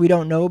suspect we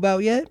don't know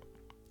about yet?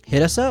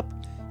 Hit us up.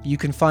 You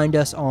can find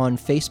us on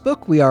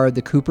Facebook. We are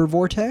The Cooper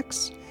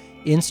Vortex.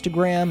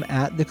 Instagram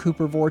at The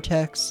Cooper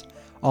Vortex.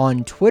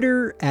 On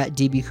Twitter at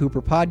DB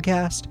Cooper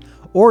Podcast.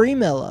 Or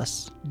email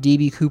us,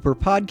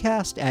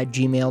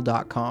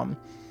 dbcooperpodcast@gmail.com.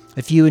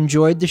 If you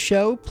enjoyed the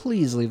show,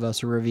 please leave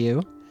us a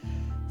review.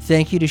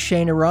 Thank you to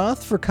Cheyna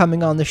Roth for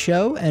coming on the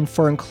show and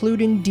for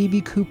including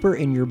DB Cooper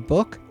in your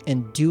book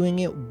and doing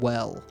it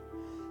well.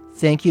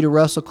 Thank you to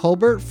Russell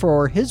Colbert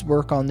for his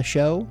work on the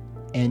show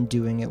and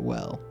doing it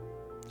well.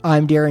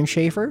 I'm Darren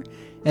Schaefer,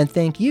 and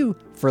thank you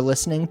for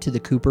listening to the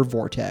Cooper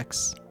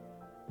Vortex.